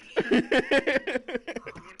lifeline. Oh,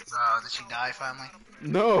 did she die finally?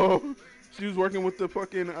 No, she was working with the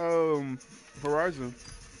fucking horizon.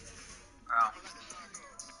 Oh.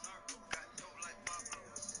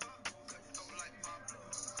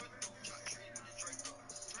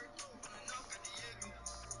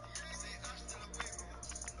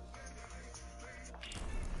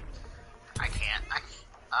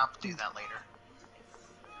 I'll do that later.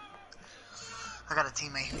 I got a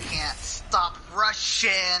teammate who can't stop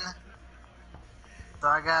rushing. So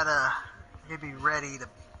I gotta be ready to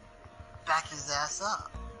back his ass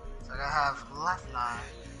up. So I gotta have lifeline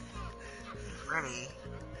ready.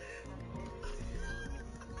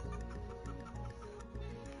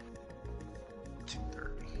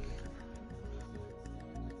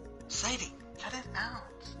 Sadie, cut it out.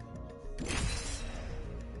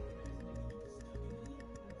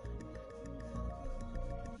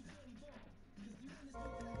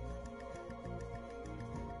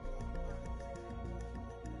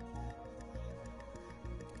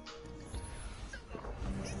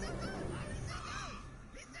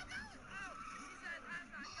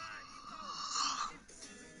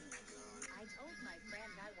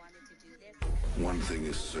 One thing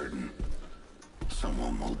is certain.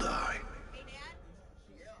 Someone will die.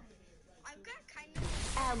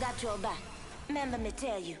 Al got your back. Remember me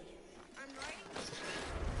tell you.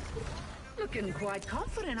 Looking quite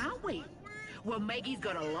confident, aren't we? Well, Maggie's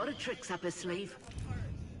got a lot of tricks up her sleeve.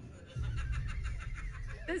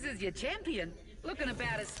 This is your champion. Looking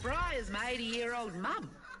about as spry as my 80-year-old mum.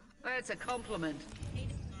 That's a compliment.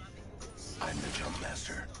 I'm the jump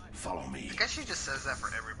master. Follow me. I guess she just says that for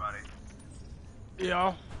everybody.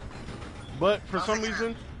 Yeah. But for some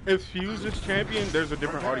reason, if Fuse is champion, there's a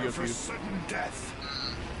different audio for Fuse. sudden death.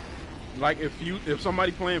 Like if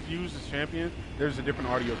somebody playing Fuse is champion, there's a different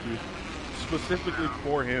audio Fuse specifically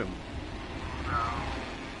for him.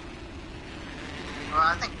 Well,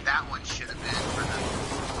 I think that one should have been for the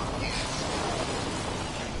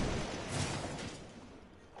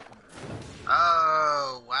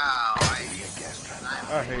Oh, wow.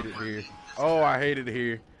 I hate it here. Oh, I hate it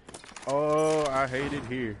here. Oh, I hate it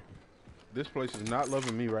here. This place is not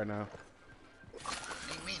loving me right now.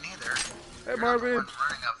 Me neither. Hey, Marvin. Running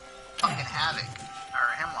a fucking Havoc. Or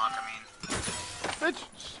Hemlock, I mean. Bitch,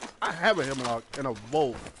 I have a Hemlock and a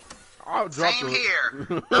Volt. I'll drop Same the... here.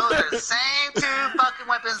 Those are the same two fucking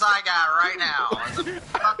weapons I got right now. It's a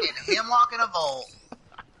fucking Hemlock and a Volt.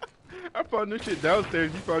 I found this shit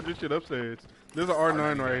downstairs. You found this shit upstairs. There's an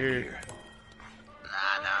R9 right here.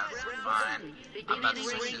 Nah, this is fine. I'm about to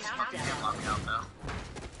switch this fucking Hemlock out, though.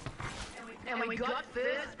 And we got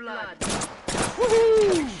first blood.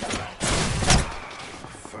 Woohoo!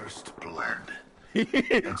 First blood.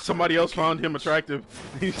 Somebody else found him attractive.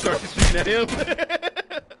 He started shooting at him.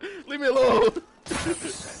 Leave me alone.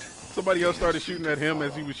 Somebody else started shooting at him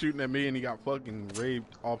as he was shooting at me, and he got fucking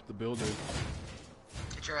raped off the building.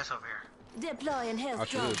 Get your ass over here. Deploying I health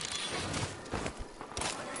should. drone.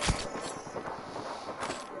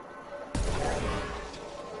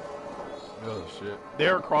 Oh shit.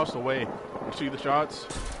 They're across the way. You see the shots?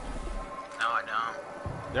 No, I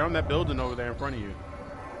don't. They're on that building over there in front of you.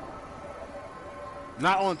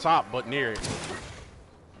 Not on top, but near it. They're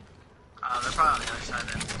probably on the other side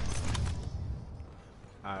then.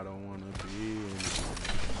 I don't want to be in.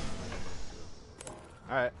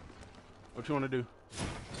 Alright. What you want to do?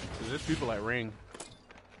 Cause there's people at ring.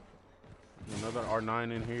 Another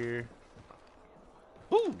R9 in here.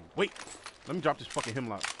 Ooh, wait. Let me drop this fucking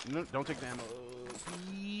hemlock. No, don't take the ammo.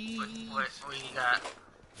 What you got?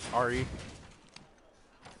 RE.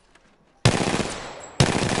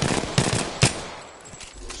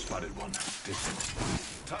 Spotted one.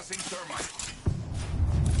 Distant. Tossing thermite.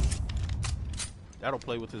 That'll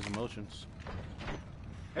play with his emotions.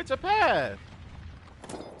 It's a path.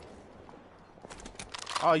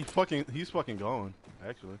 Oh, he's fucking gone,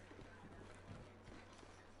 actually.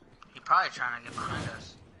 He's probably trying to get behind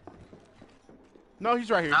us. No,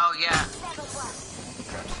 he's right here. Oh, yeah.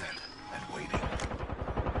 Trap set and waiting.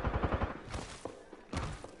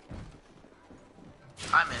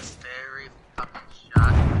 I missed every fucking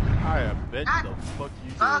shot. I bet the fuck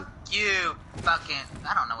you Fuck did. you, fucking.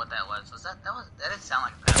 I don't know what that was. That didn't sound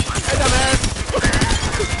like a Hey, dumbass!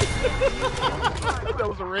 That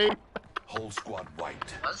was a raid. Whole squad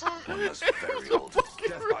wiped. Was it? One less burial.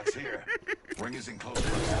 Deathbox here. Ring is in close to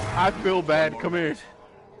us. I feel bad. Come here.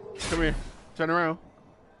 Come here. Turn around.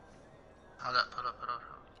 Hold up.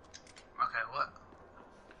 Okay, what?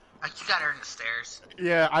 You got her in the stairs.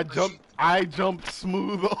 Yeah, I jumped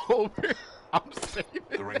smooth over. I'm saving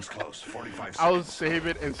it. The ring's close. 45 seconds. I'll save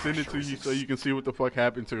it and send it to you so you can see what the fuck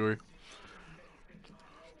happened to her.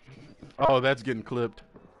 Oh, that's getting clipped.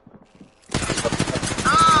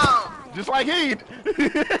 Oh! Just like Heat. Health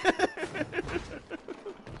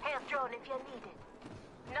drone if you need it.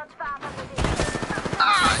 Not far from the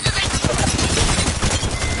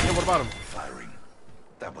Yeah, what about him? Firing.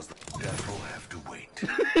 That was the death will have to wait.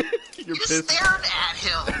 You're You pissed. stared at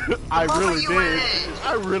him. I What really were you did. in?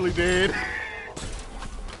 I really did.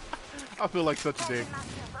 I feel like such a dick.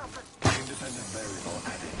 Independent variable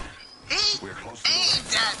added. He We're close to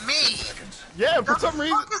aimed at me. seconds. Yeah, for What the some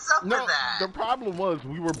reason. fuck is up No, with that? the problem was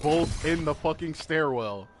we were both in the fucking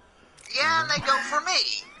stairwell. Yeah, and they go for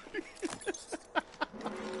me.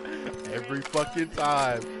 Every fucking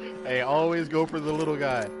time. They always go for the little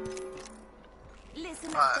guy.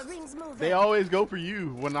 Listen up, the ring's moving. They always go for you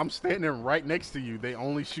when I'm standing right next to you. They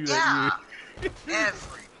only shoot Yeah. at you.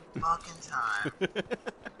 Every fucking time.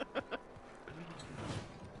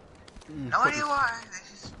 No idea why. They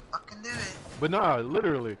just fucking do it. But nah,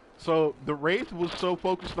 literally. So the Wraith was so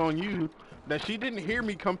focused on you that she didn't hear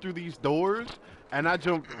me come through these doors, and I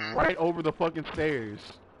jumped right over the fucking stairs.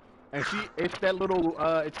 And it's that little,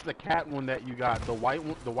 it's the cat one that you got, the white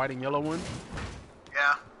one, the white and yellow one.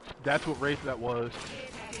 Yeah. That's what Wraith that was.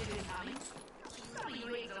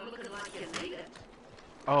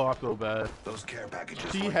 Oh, I feel bad. Those care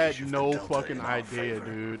packages. She were had issued no to Delta fucking in our idea, favor.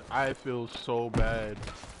 dude. I feel so bad.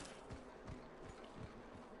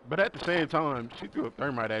 But at the same time, she threw a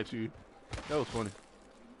thermite at you. That was funny.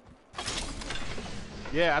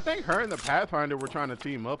 Yeah, I think her and the Pathfinder were trying to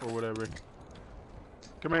team up or whatever.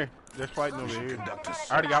 Come here. They're fighting over here.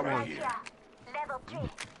 I already got one. Alright,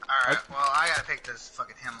 well, I gotta pick this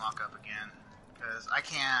fucking hemlock up again. Because I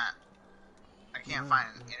can't find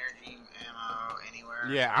an energy ammo anywhere.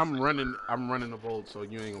 Yeah, I'm running the bolt, so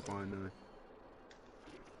you ain't gonna find none.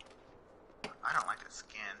 I don't like the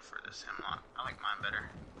skin for this hemlock. I like mine better.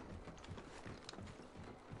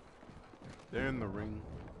 They're in the ring,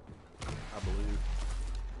 I believe.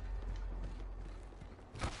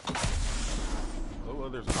 Oh, well,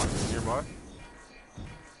 there's an ox nearby.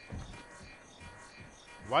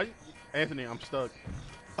 Why, Anthony? I'm stuck.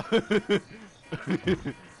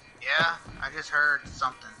 Yeah, I just heard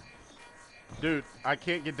something. Dude, I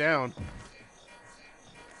can't get down.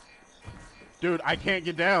 Dude, I can't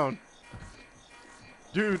get down.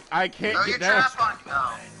 Dude, I can't Throw get your down. trap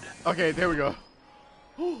on. Oh. Okay, there we go.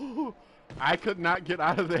 I could not get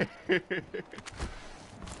out of there.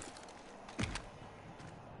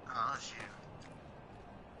 Oh, shoot.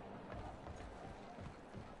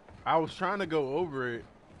 I was trying to go over it,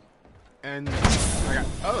 and I got.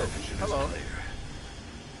 Oh, hello.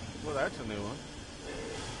 Well, that's a new one.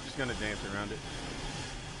 Just gonna dance around it.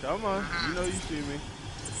 Come on, you know you see me.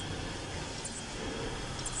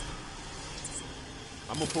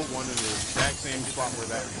 I'm gonna put one in the exact same spot where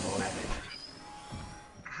that was.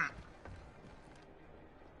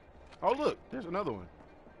 Oh look, there's another one.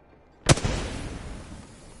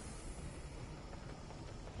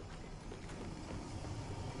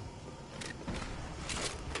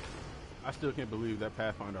 still can't believe that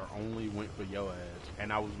Pathfinder only went for your ass,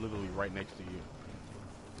 and I was literally right next to you.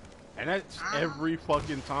 And that's every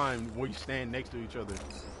fucking time we stand next to each other.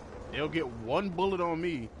 They'll get one bullet on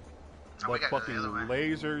me, but fucking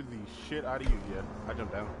laser the shit out of you. Yeah, I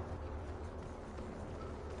jumped down.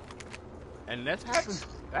 And that happens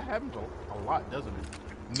a lot, doesn't it?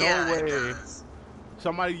 No way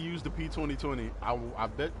somebody used the P2020. I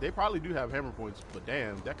bet they probably do have hammer points, but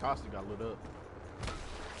damn, that Costa got lit up.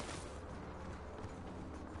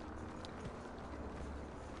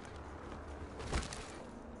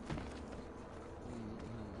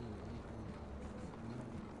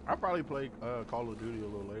 I'll probably play Call of Duty a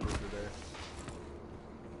little later today.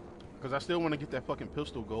 Because I still want to get that fucking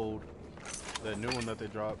pistol gold. That new one that they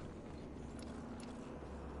dropped.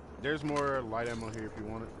 There's more light ammo here if you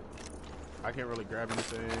want it. I can't really grab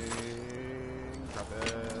anything. Drop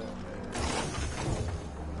that.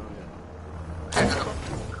 Oh, yeah.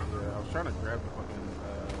 Yeah, I was trying to grab the fucking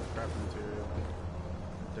crafting material.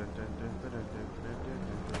 Dun, dun, dun, dun, dun, dun, dun,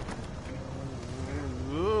 dun, dun.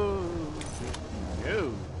 Ooh.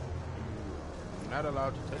 No. You're not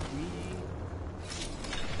allowed to touch me.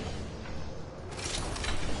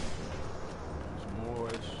 There's more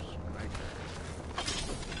snipers.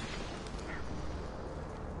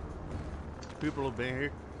 People have been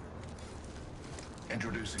here.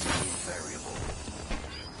 Introducing a new variable.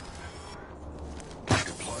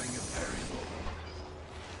 Deploying a variable.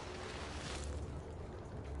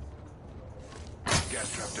 Gas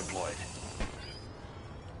trap deployed.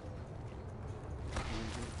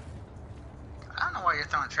 I don't know why you're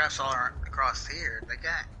throwing traps all across here. They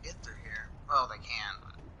can't get through here. Well, they can,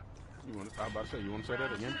 but... You want to, I was about to say, you want to say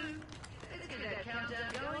that again? Let's get that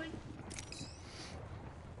countdown going.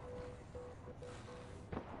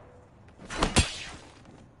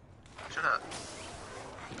 Shut up.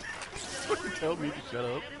 Tell me to shut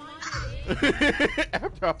up.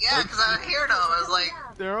 Yeah, because I heard them. I was like...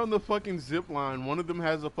 They're on the fucking zip line. One of them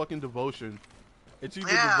has a fucking devotion. It's either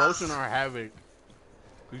devotion or havoc.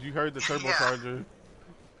 Because you heard the turbocharger.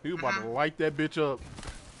 He was about to light that bitch up.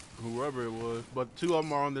 Whoever it was. But two of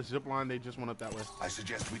them are on the zip line. They just went up that way. I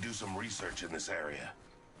suggest we do some research in this area.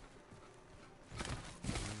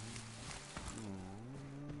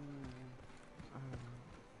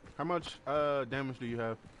 How much damage do you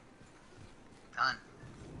have? None.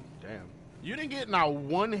 Damn. You didn't get not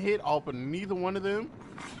one hit off of neither one of them?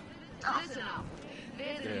 Listen up.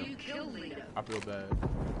 There's a new kill leader. I feel bad.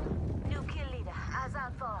 New kill leader. Eyes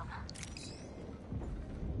out for him.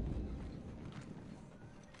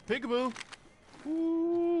 Peekaboo.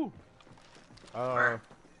 Ooh.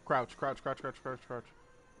 Crouch.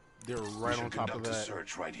 They're right on top of that.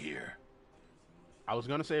 Search right here. I was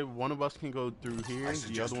gonna say one of us can go through here,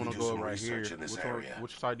 the other one will go right here.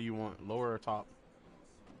 Which side do you want? Lower or top?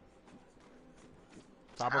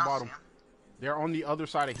 Top or bottom? They're on the other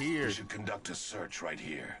side of here. We should conduct a search right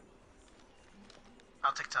here.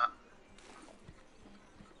 I'll take top.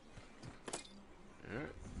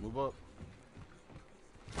 Alright, move up.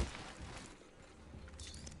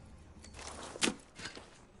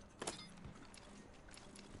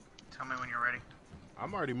 Tell me when you're ready.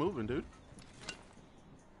 I'm already moving, dude.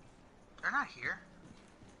 They're not here.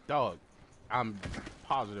 Dog, I'm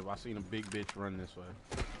positive I seen a big bitch run this way.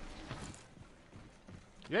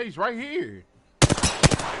 Yeah, he's right here.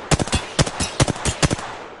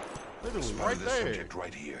 Literally, right there.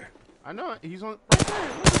 Right here. I know, he's on right there.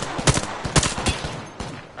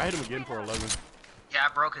 I hit him again for 11. Yeah,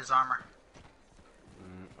 I broke his armor.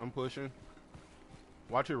 I'm pushing.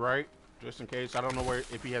 Watch it right, just in case. I don't know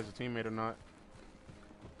if he has a teammate or not.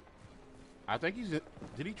 I think he's...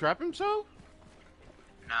 Did he trap himself?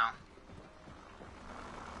 No.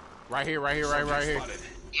 Right here.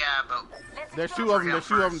 Yeah, but... There's two of them.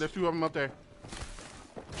 There's two of them up there.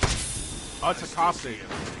 Oh, it's a caustic.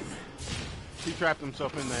 He trapped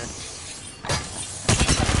himself in there.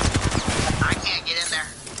 I can't get in there.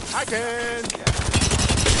 I can.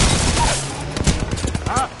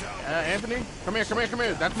 Anthony, come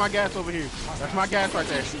here. That's my gas over here. That's my gas right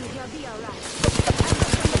there.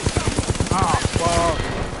 Oh, fuck.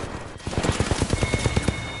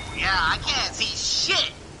 Yeah, I can't see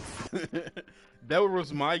shit. That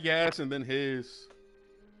was my gas and then his.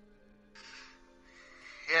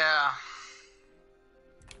 Yeah.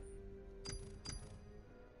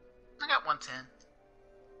 I got 110.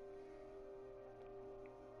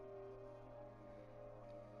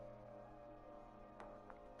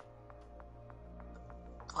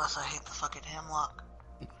 Plus, I hate the fucking hemlock.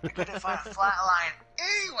 I couldn't find a flat line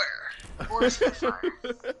anywhere. Or a fire.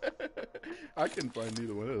 I couldn't find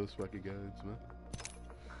neither one of those fucking guys, man.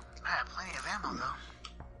 I had plenty of ammo,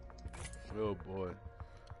 though. Oh boy.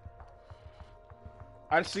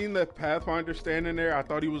 I seen that Pathfinder standing there. I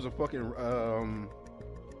thought he was a fucking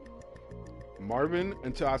Marvin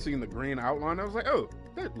until I seen the green outline. I was like, oh,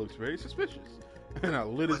 that looks very suspicious. And I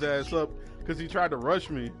lit his ass up because he tried to rush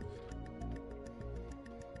me.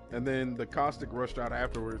 And then the caustic rushed out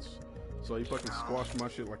afterwards. So he fucking squashed my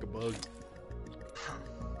shit like a bug.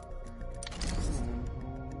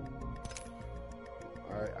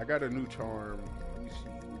 Alright, I got a new charm. Let me see.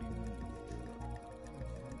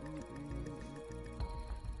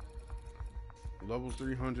 Level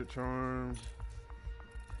 300 charm.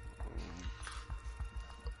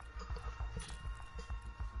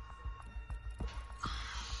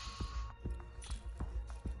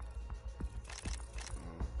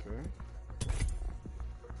 Okay.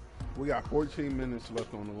 We got 14 minutes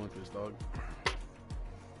left on Olympus, dog.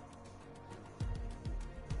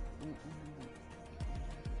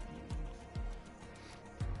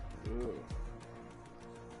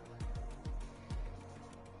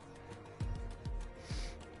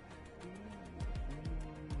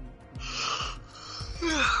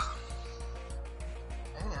 Maybe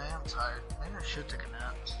I am tired. Maybe I should take a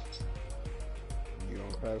nap. You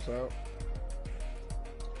gonna pass out?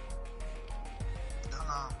 Don't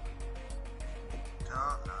know.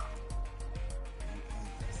 Don't know.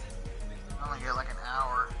 I only get like an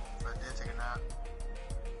hour, but I did take a nap.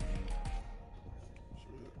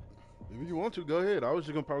 If you want to, go ahead. I was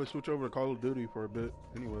just gonna probably switch over to Call of Duty for a bit,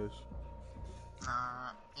 anyways.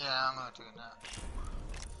 Yeah, I'm gonna take a nap.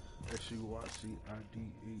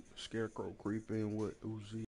 SUYCIDE Scarecrow creep in with Uzi.